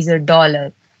there is a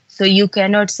dollar, so you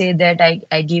cannot say that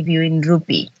I give you in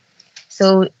rupee.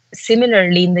 So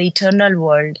similarly, in the eternal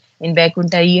world, in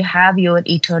Vaikuntha, you have your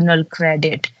eternal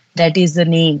credit. That is the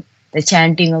name, the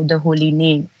chanting of the holy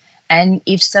name. And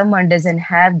if someone doesn't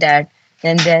have that,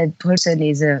 then that person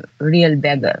is a real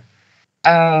beggar.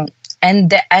 Uh,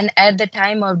 and at the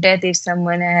time of death, if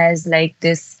someone has like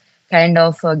this kind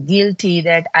of guilty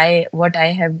that I what I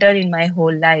have done in my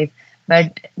whole life,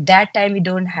 but that time we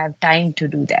don't have time to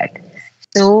do that.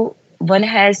 So one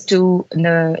has to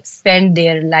spend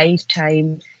their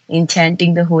lifetime in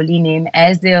chanting the holy name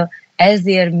as their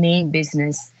main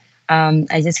business.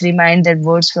 I just remind that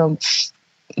words from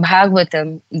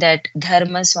Bhagavatam that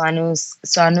dharma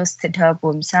swanusthitha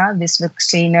pumsa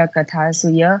visvakshena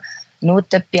kathasuya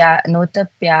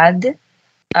notapyad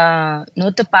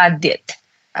notapadyat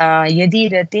yadi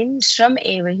ratin shram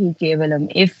eva hi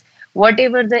kevalam. If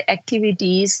whatever the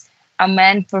activities a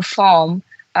man perform,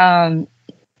 um,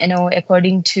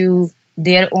 according to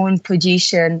their own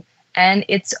position, and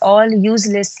it's all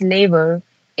useless labor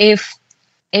if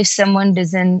someone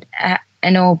doesn't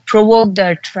provoke the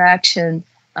attraction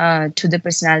to the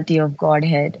personality of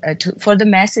Godhead, for the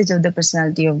message of the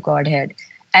personality of Godhead,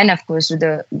 and of course to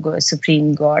the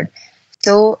supreme God.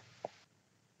 So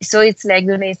it's like,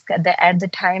 at the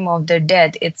time of the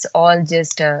death, it's all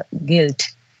just guilt.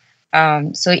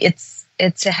 So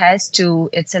it's has to,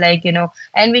 it's like,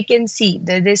 and we can see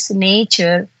that this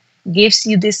nature gives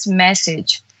you this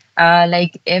message,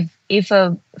 like if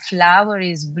a flower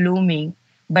is blooming,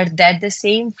 but that the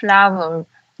same flower,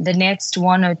 the next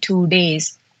 1 or 2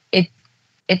 days, it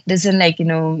it doesn't, like,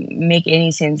 make any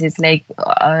sense. It's like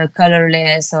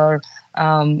colorless or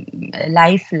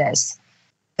lifeless.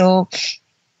 So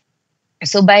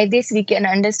by this we can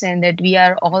understand that we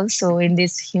are also in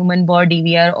this human body,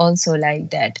 we are also like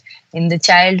that. In the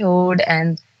childhood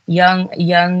and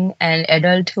young and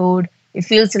adulthood, it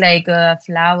feels like a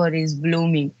flower is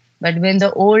blooming. But when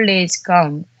the old age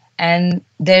come, and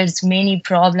there's many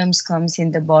problems comes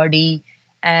in the body,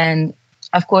 and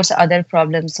of course other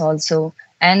problems also,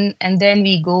 and then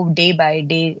we go day by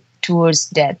day towards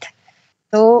death.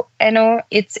 So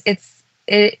it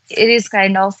is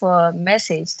kind of a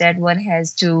message that one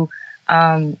has to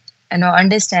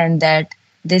understand that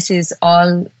this is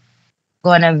all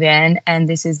gonna van, and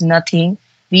this is nothing.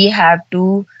 We have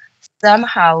to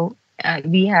somehow,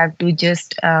 we have to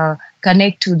just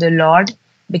connect to the Lord,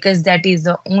 because that is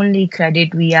the only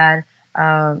credit we are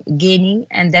gaining,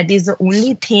 and that is the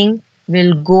only thing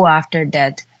will go after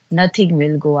death. Nothing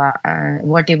will go.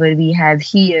 Whatever we have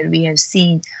here, we have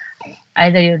seen,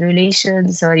 either your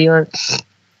relations or your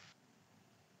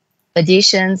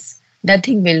possessions,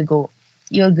 nothing will go.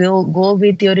 You go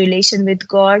with your relation with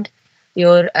God,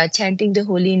 you're chanting the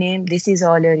holy name. This is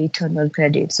all your eternal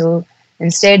credit. So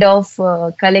instead of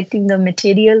collecting the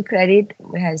material credit,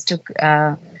 we has to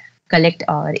collect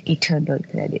our eternal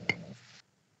credit.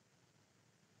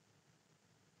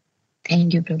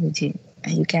 Thank you, Prabhuji.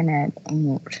 You can add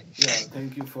more. Yeah,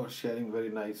 thank you for sharing. Very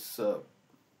nice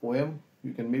poem.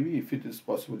 You can maybe, if it is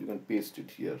possible, you can paste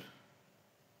it here.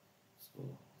 So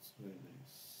it's very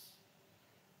nice.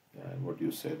 Yeah, and what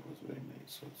you said was very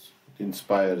nice also. It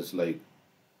inspires, like,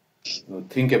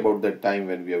 think about that time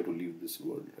when we have to leave this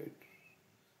world, right?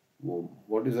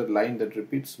 What is that line that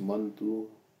repeats? Mantu,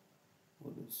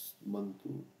 what is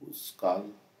Mantu Uskal?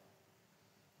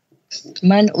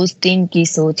 मन उस दिन की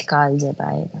सोच काल जब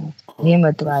आएगा, ये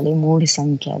मत वाले मूढ़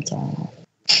संख्या जाएगा.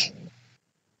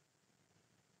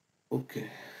 Okay.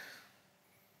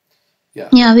 Yeah.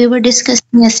 Yeah, we were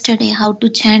discussing yesterday how to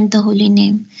chant the holy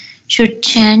name. Should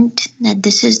chant that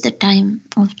this is the time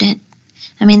of death.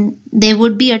 I mean, there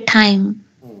would be a time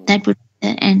that would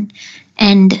end.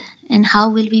 And how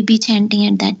will we be chanting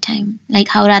at that time? Like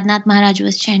how Radhnath Maharaj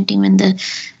was chanting when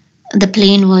the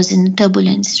plane was in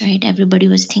turbulence, right? Everybody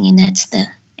was thinking that's the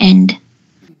end.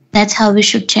 That's how we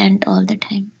should chant all the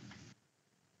time.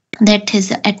 That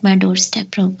is at my doorstep,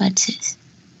 Prabhupada says.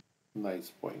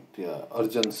 Nice point. Yeah,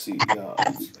 urgency. Yeah,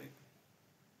 it's like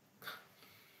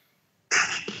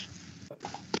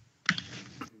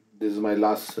this is my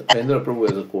last. Indra Prabhu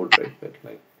has a quote, right? That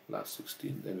like last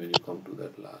 16. Then when you come to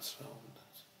that last round,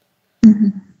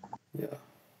 yeah.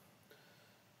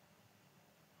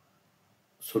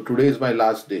 So today is my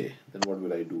last day. Then what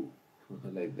will I do?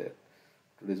 Like that.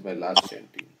 Today is my last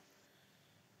chanting.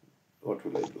 What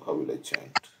will I do? How will I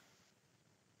chant?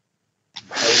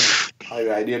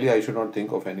 Ideally, I should not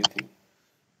think of anything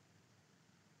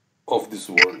of this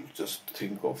world. Just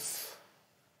think of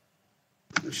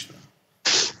Krishna.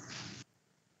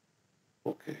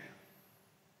 Okay.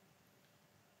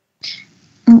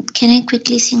 Can I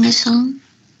quickly sing a song?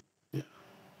 Yeah.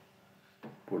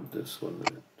 Put this 1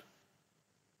 minute.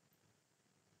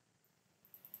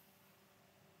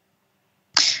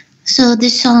 So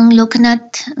this song,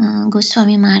 Lokanath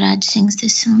Goswami Maharaj sings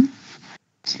this song.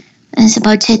 It's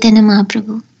about Chaitanya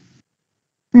Mahaprabhu.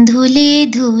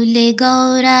 Dhule dhule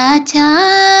gaura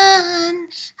chan,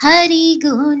 hari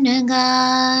gun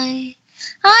gaye.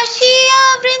 Ashiya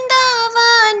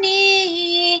vrindavane,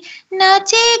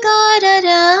 nache gaura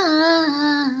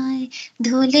rai.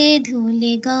 Dhule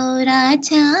dhule gaura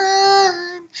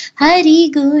chan, hari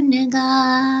gun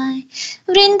gaye.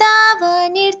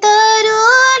 Vrindavanir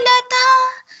tarulata,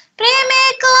 preme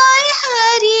koi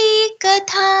hari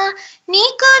katha.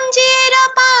 निकुंजेरा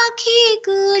पाखी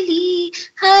गुली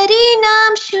हरि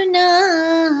नाम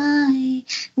सुनाए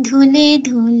धूले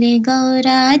धूले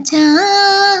गौरा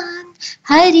जान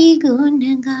हरि गुण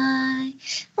गाए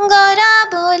गौरा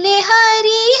बोले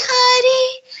हरि हरि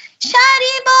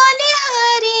शारी बोले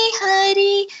हरि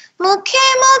हरि मुखे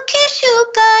मुखे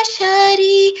शुका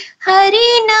शारी हरि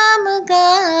नाम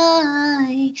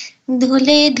गाए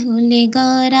धूले धूले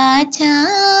गौरा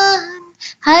जान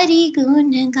हरि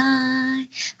गुण गाय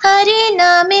हरि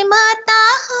नामे माता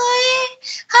होए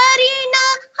हरि ना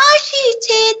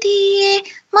आशीचे दिए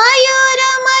मयूर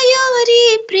मयूरी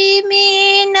प्रेमे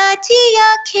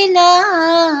नाचिया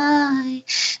खिलाए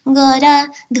गौरा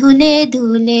धूले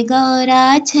धूले गौरा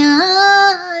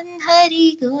जान हरि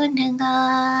गुण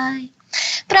गाय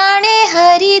प्राणे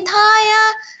हरि धाया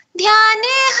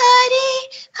ध्याने हरि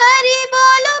हरि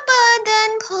बोलो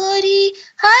बदन भोरी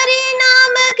हरि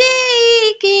नाम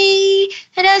गई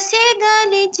गई रसे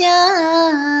गल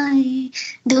जाए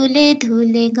धूले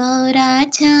धूले गौरा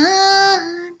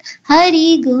जान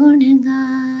हरि गुण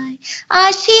गाय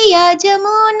आशिया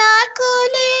जमुना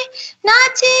कोले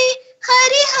नाचे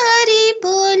हरि हरि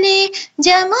बोले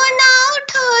जमुना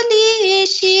उठोली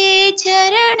शे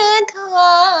चरण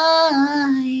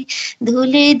धुआए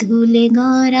धूले धूले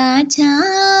गौरा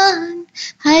जान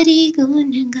हरि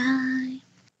गुण गाय.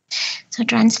 So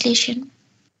translation.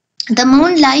 The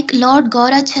moon like Lord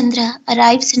Gaurachandra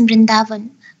arrives in Vrindavan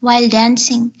while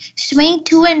dancing, swaying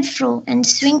to and fro and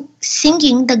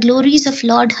singing the glories of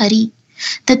Lord Hari.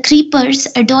 The creepers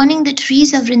adorning the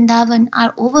trees of Vrindavan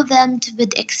are overwhelmed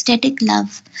with ecstatic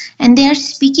love, and they are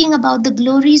speaking about the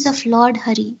glories of Lord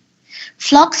Hari.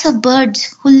 Flocks of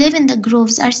birds who live in the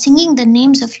groves are singing the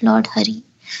names of Lord Hari.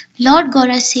 Lord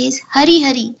Gaura says, Hari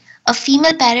Hari. A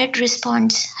female parrot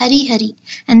responds, Hari Hari.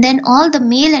 And then all the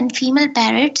male and female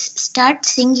parrots start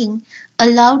singing a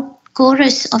loud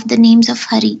chorus of the names of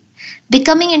Hari.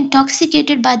 Becoming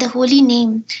intoxicated by the holy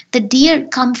name, the deer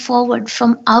come forward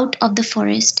from out of the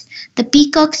forest. The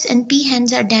peacocks and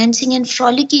peahens are dancing and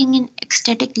frolicking in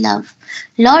ecstatic love.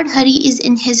 Lord Hari is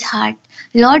in his heart.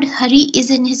 Lord Hari is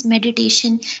in his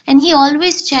meditation, and he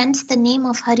always chants the name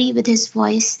of Hari with his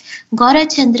voice.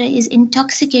 Gaurachandra is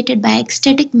intoxicated by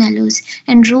ecstatic mellows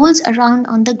and rolls around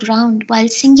on the ground while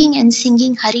singing and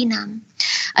singing Harinam.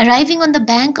 Arriving on the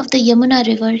bank of the Yamuna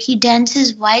river, he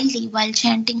dances wildly while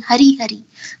chanting Hari Hari.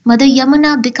 Mother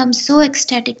Yamuna becomes so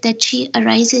ecstatic that she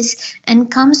arises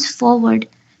and comes forward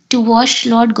to wash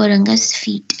Lord Gauranga's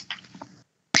feet.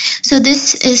 So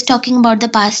this is talking about the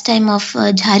pastime of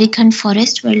Jharkhand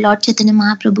forest, where Lord Chaitanya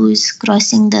Mahaprabhu is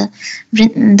crossing the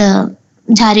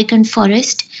Jharkhand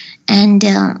forest, and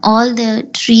all the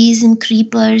trees and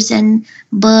creepers and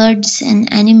birds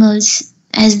and animals,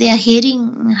 as they are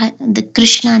hearing the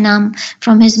Krishna Nam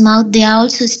from his mouth, they are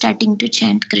also starting to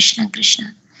chant Krishna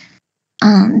Krishna.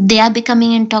 They are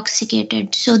becoming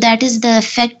intoxicated. So that is the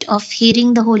effect of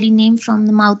hearing the holy name from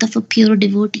the mouth of a pure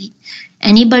devotee.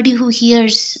 Anybody who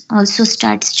hears also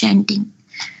starts chanting.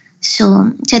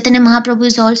 So Chaitanya Mahaprabhu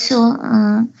is also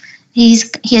he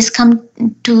has come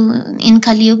to in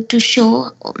Kali Yuga to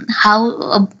show how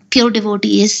a pure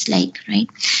devotee is like, right?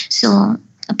 So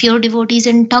a pure devotee is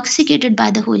intoxicated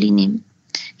by the holy name.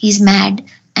 He's mad,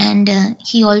 and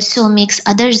he also makes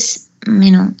others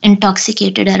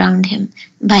intoxicated around him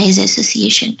by his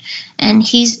association, and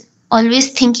he's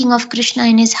always thinking of Krishna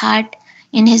in his heart,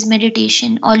 in his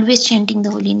meditation, always chanting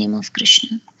the holy name of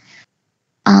Krishna.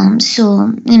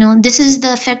 So this is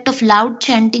the effect of loud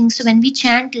chanting. So when we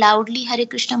chant loudly Hare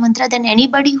Krishna mantra, then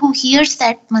anybody who hears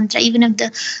that mantra, even if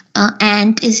the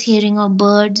ant is hearing or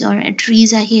birds or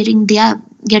trees are hearing, they are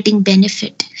getting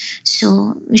benefit.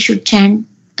 So we should chant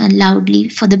loudly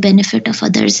for the benefit of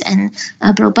others. And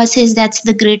Prabhupada says that's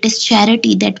the greatest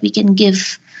charity that we can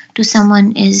give to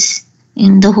someone is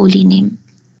in the holy name.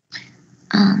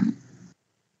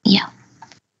 Yeah.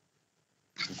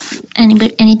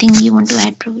 Anything you want to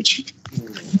add, Prabhuji?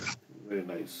 Very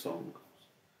nice song.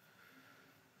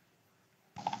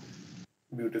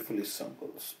 Beautifully sung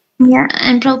also. Yeah,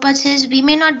 and Prabhupada says we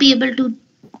may not be able to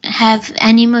have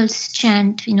animals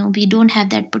chant, we don't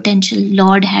have that potential.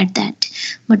 Lord had that,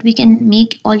 but we can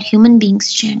make all human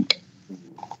beings chant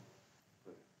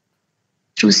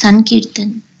through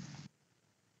Sankirtan.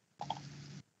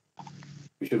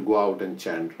 We should go out and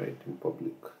chant, right, in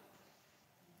public.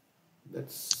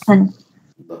 That's the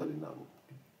Harinam.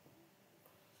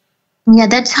 Yeah,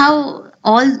 that's how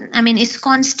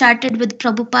ISKCON started with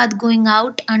Prabhupada going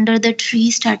out under the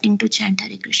tree starting to chant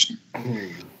Hare Krishna.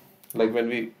 Like when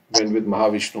we went with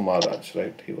Mahavishnu Maharaj,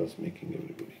 right? He was making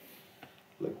everybody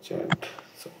like chant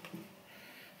something.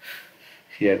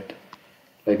 He had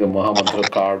like a Mahamantra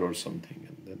card or something,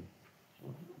 and then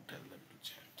tell them to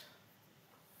chant.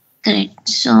 Correct.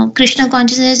 So Krishna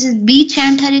consciousness is we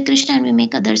chant Hare Krishna and we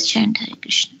make others chant Hare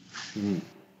Krishna.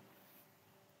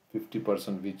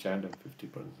 50% we chant and 50%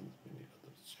 we make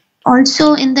others chant.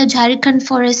 Also in the Jharkhand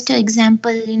forest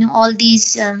example, all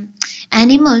these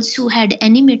animals who had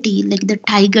enmity, like the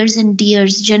tigers and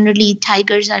deers. Generally,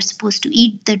 tigers are supposed to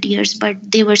eat the deers, but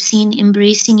they were seen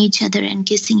embracing each other and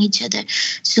kissing each other.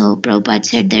 So Prabhupada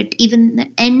said that even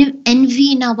the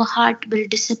envy in our heart will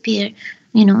disappear.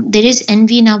 There is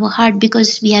envy in our heart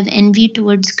because we have envy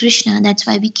towards Krishna. That's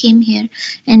why we came here.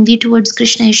 Envy towards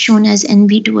Krishna is shown as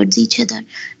envy towards each other.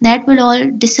 That will all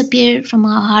disappear from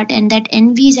our heart, and that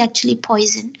envy is actually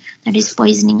poison that is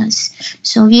poisoning us.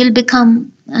 So we'll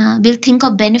think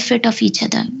of benefit of each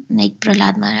other, like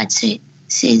Prahlad Maharaj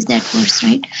says that verse,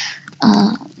 right?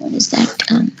 What is that?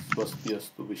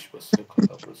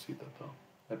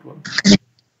 That one.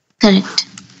 Correct.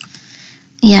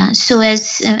 Yeah, so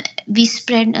as we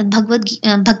spread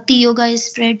Bhakti Yoga is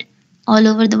spread all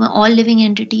over the world, all living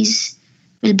entities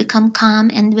will become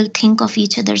calm and will think of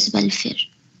each other's welfare.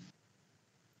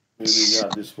 Maybe,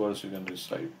 this verse you can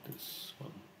recite, this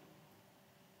one.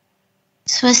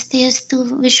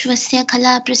 Swastyastu vishwasya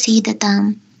khala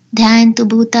prasidatam dhyantu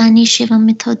bhutani shivam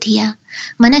mithodhiya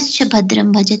manascha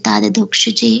bhadram bhajatad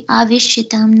dhukshuje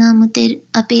avishyitam namutir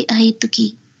ape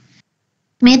ahetuki.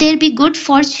 May there be good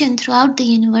fortune throughout the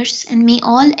universe, and may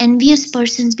all envious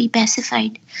persons be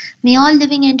pacified. May all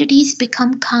living entities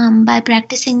become calm by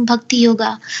practicing Bhakti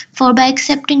Yoga, for by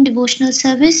accepting devotional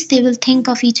service, they will think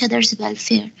of each other's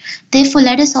welfare. Therefore,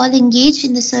 let us all engage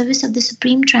in the service of the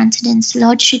Supreme Transcendence,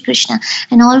 Lord Shri Krishna,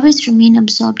 and always remain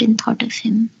absorbed in thought of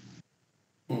Him.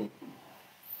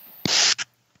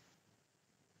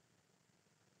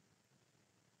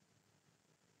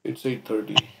 It's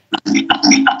 8:30.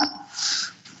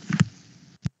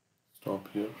 Stop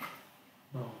here.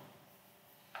 No.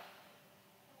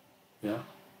 Yeah.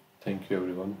 Thank you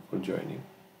everyone for joining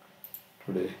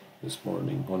today, this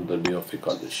morning, on the day of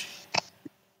Ekadashi.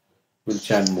 We'll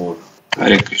chant more.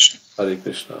 Hare Krishna. Hare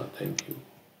Krishna. Thank you.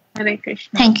 Hare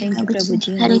Krishna. Thank you,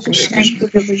 Prabhuji. Hare Krishna. Thank you,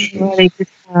 Prabhuji. Hare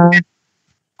Krishna.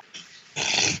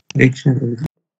 Hare Krishna.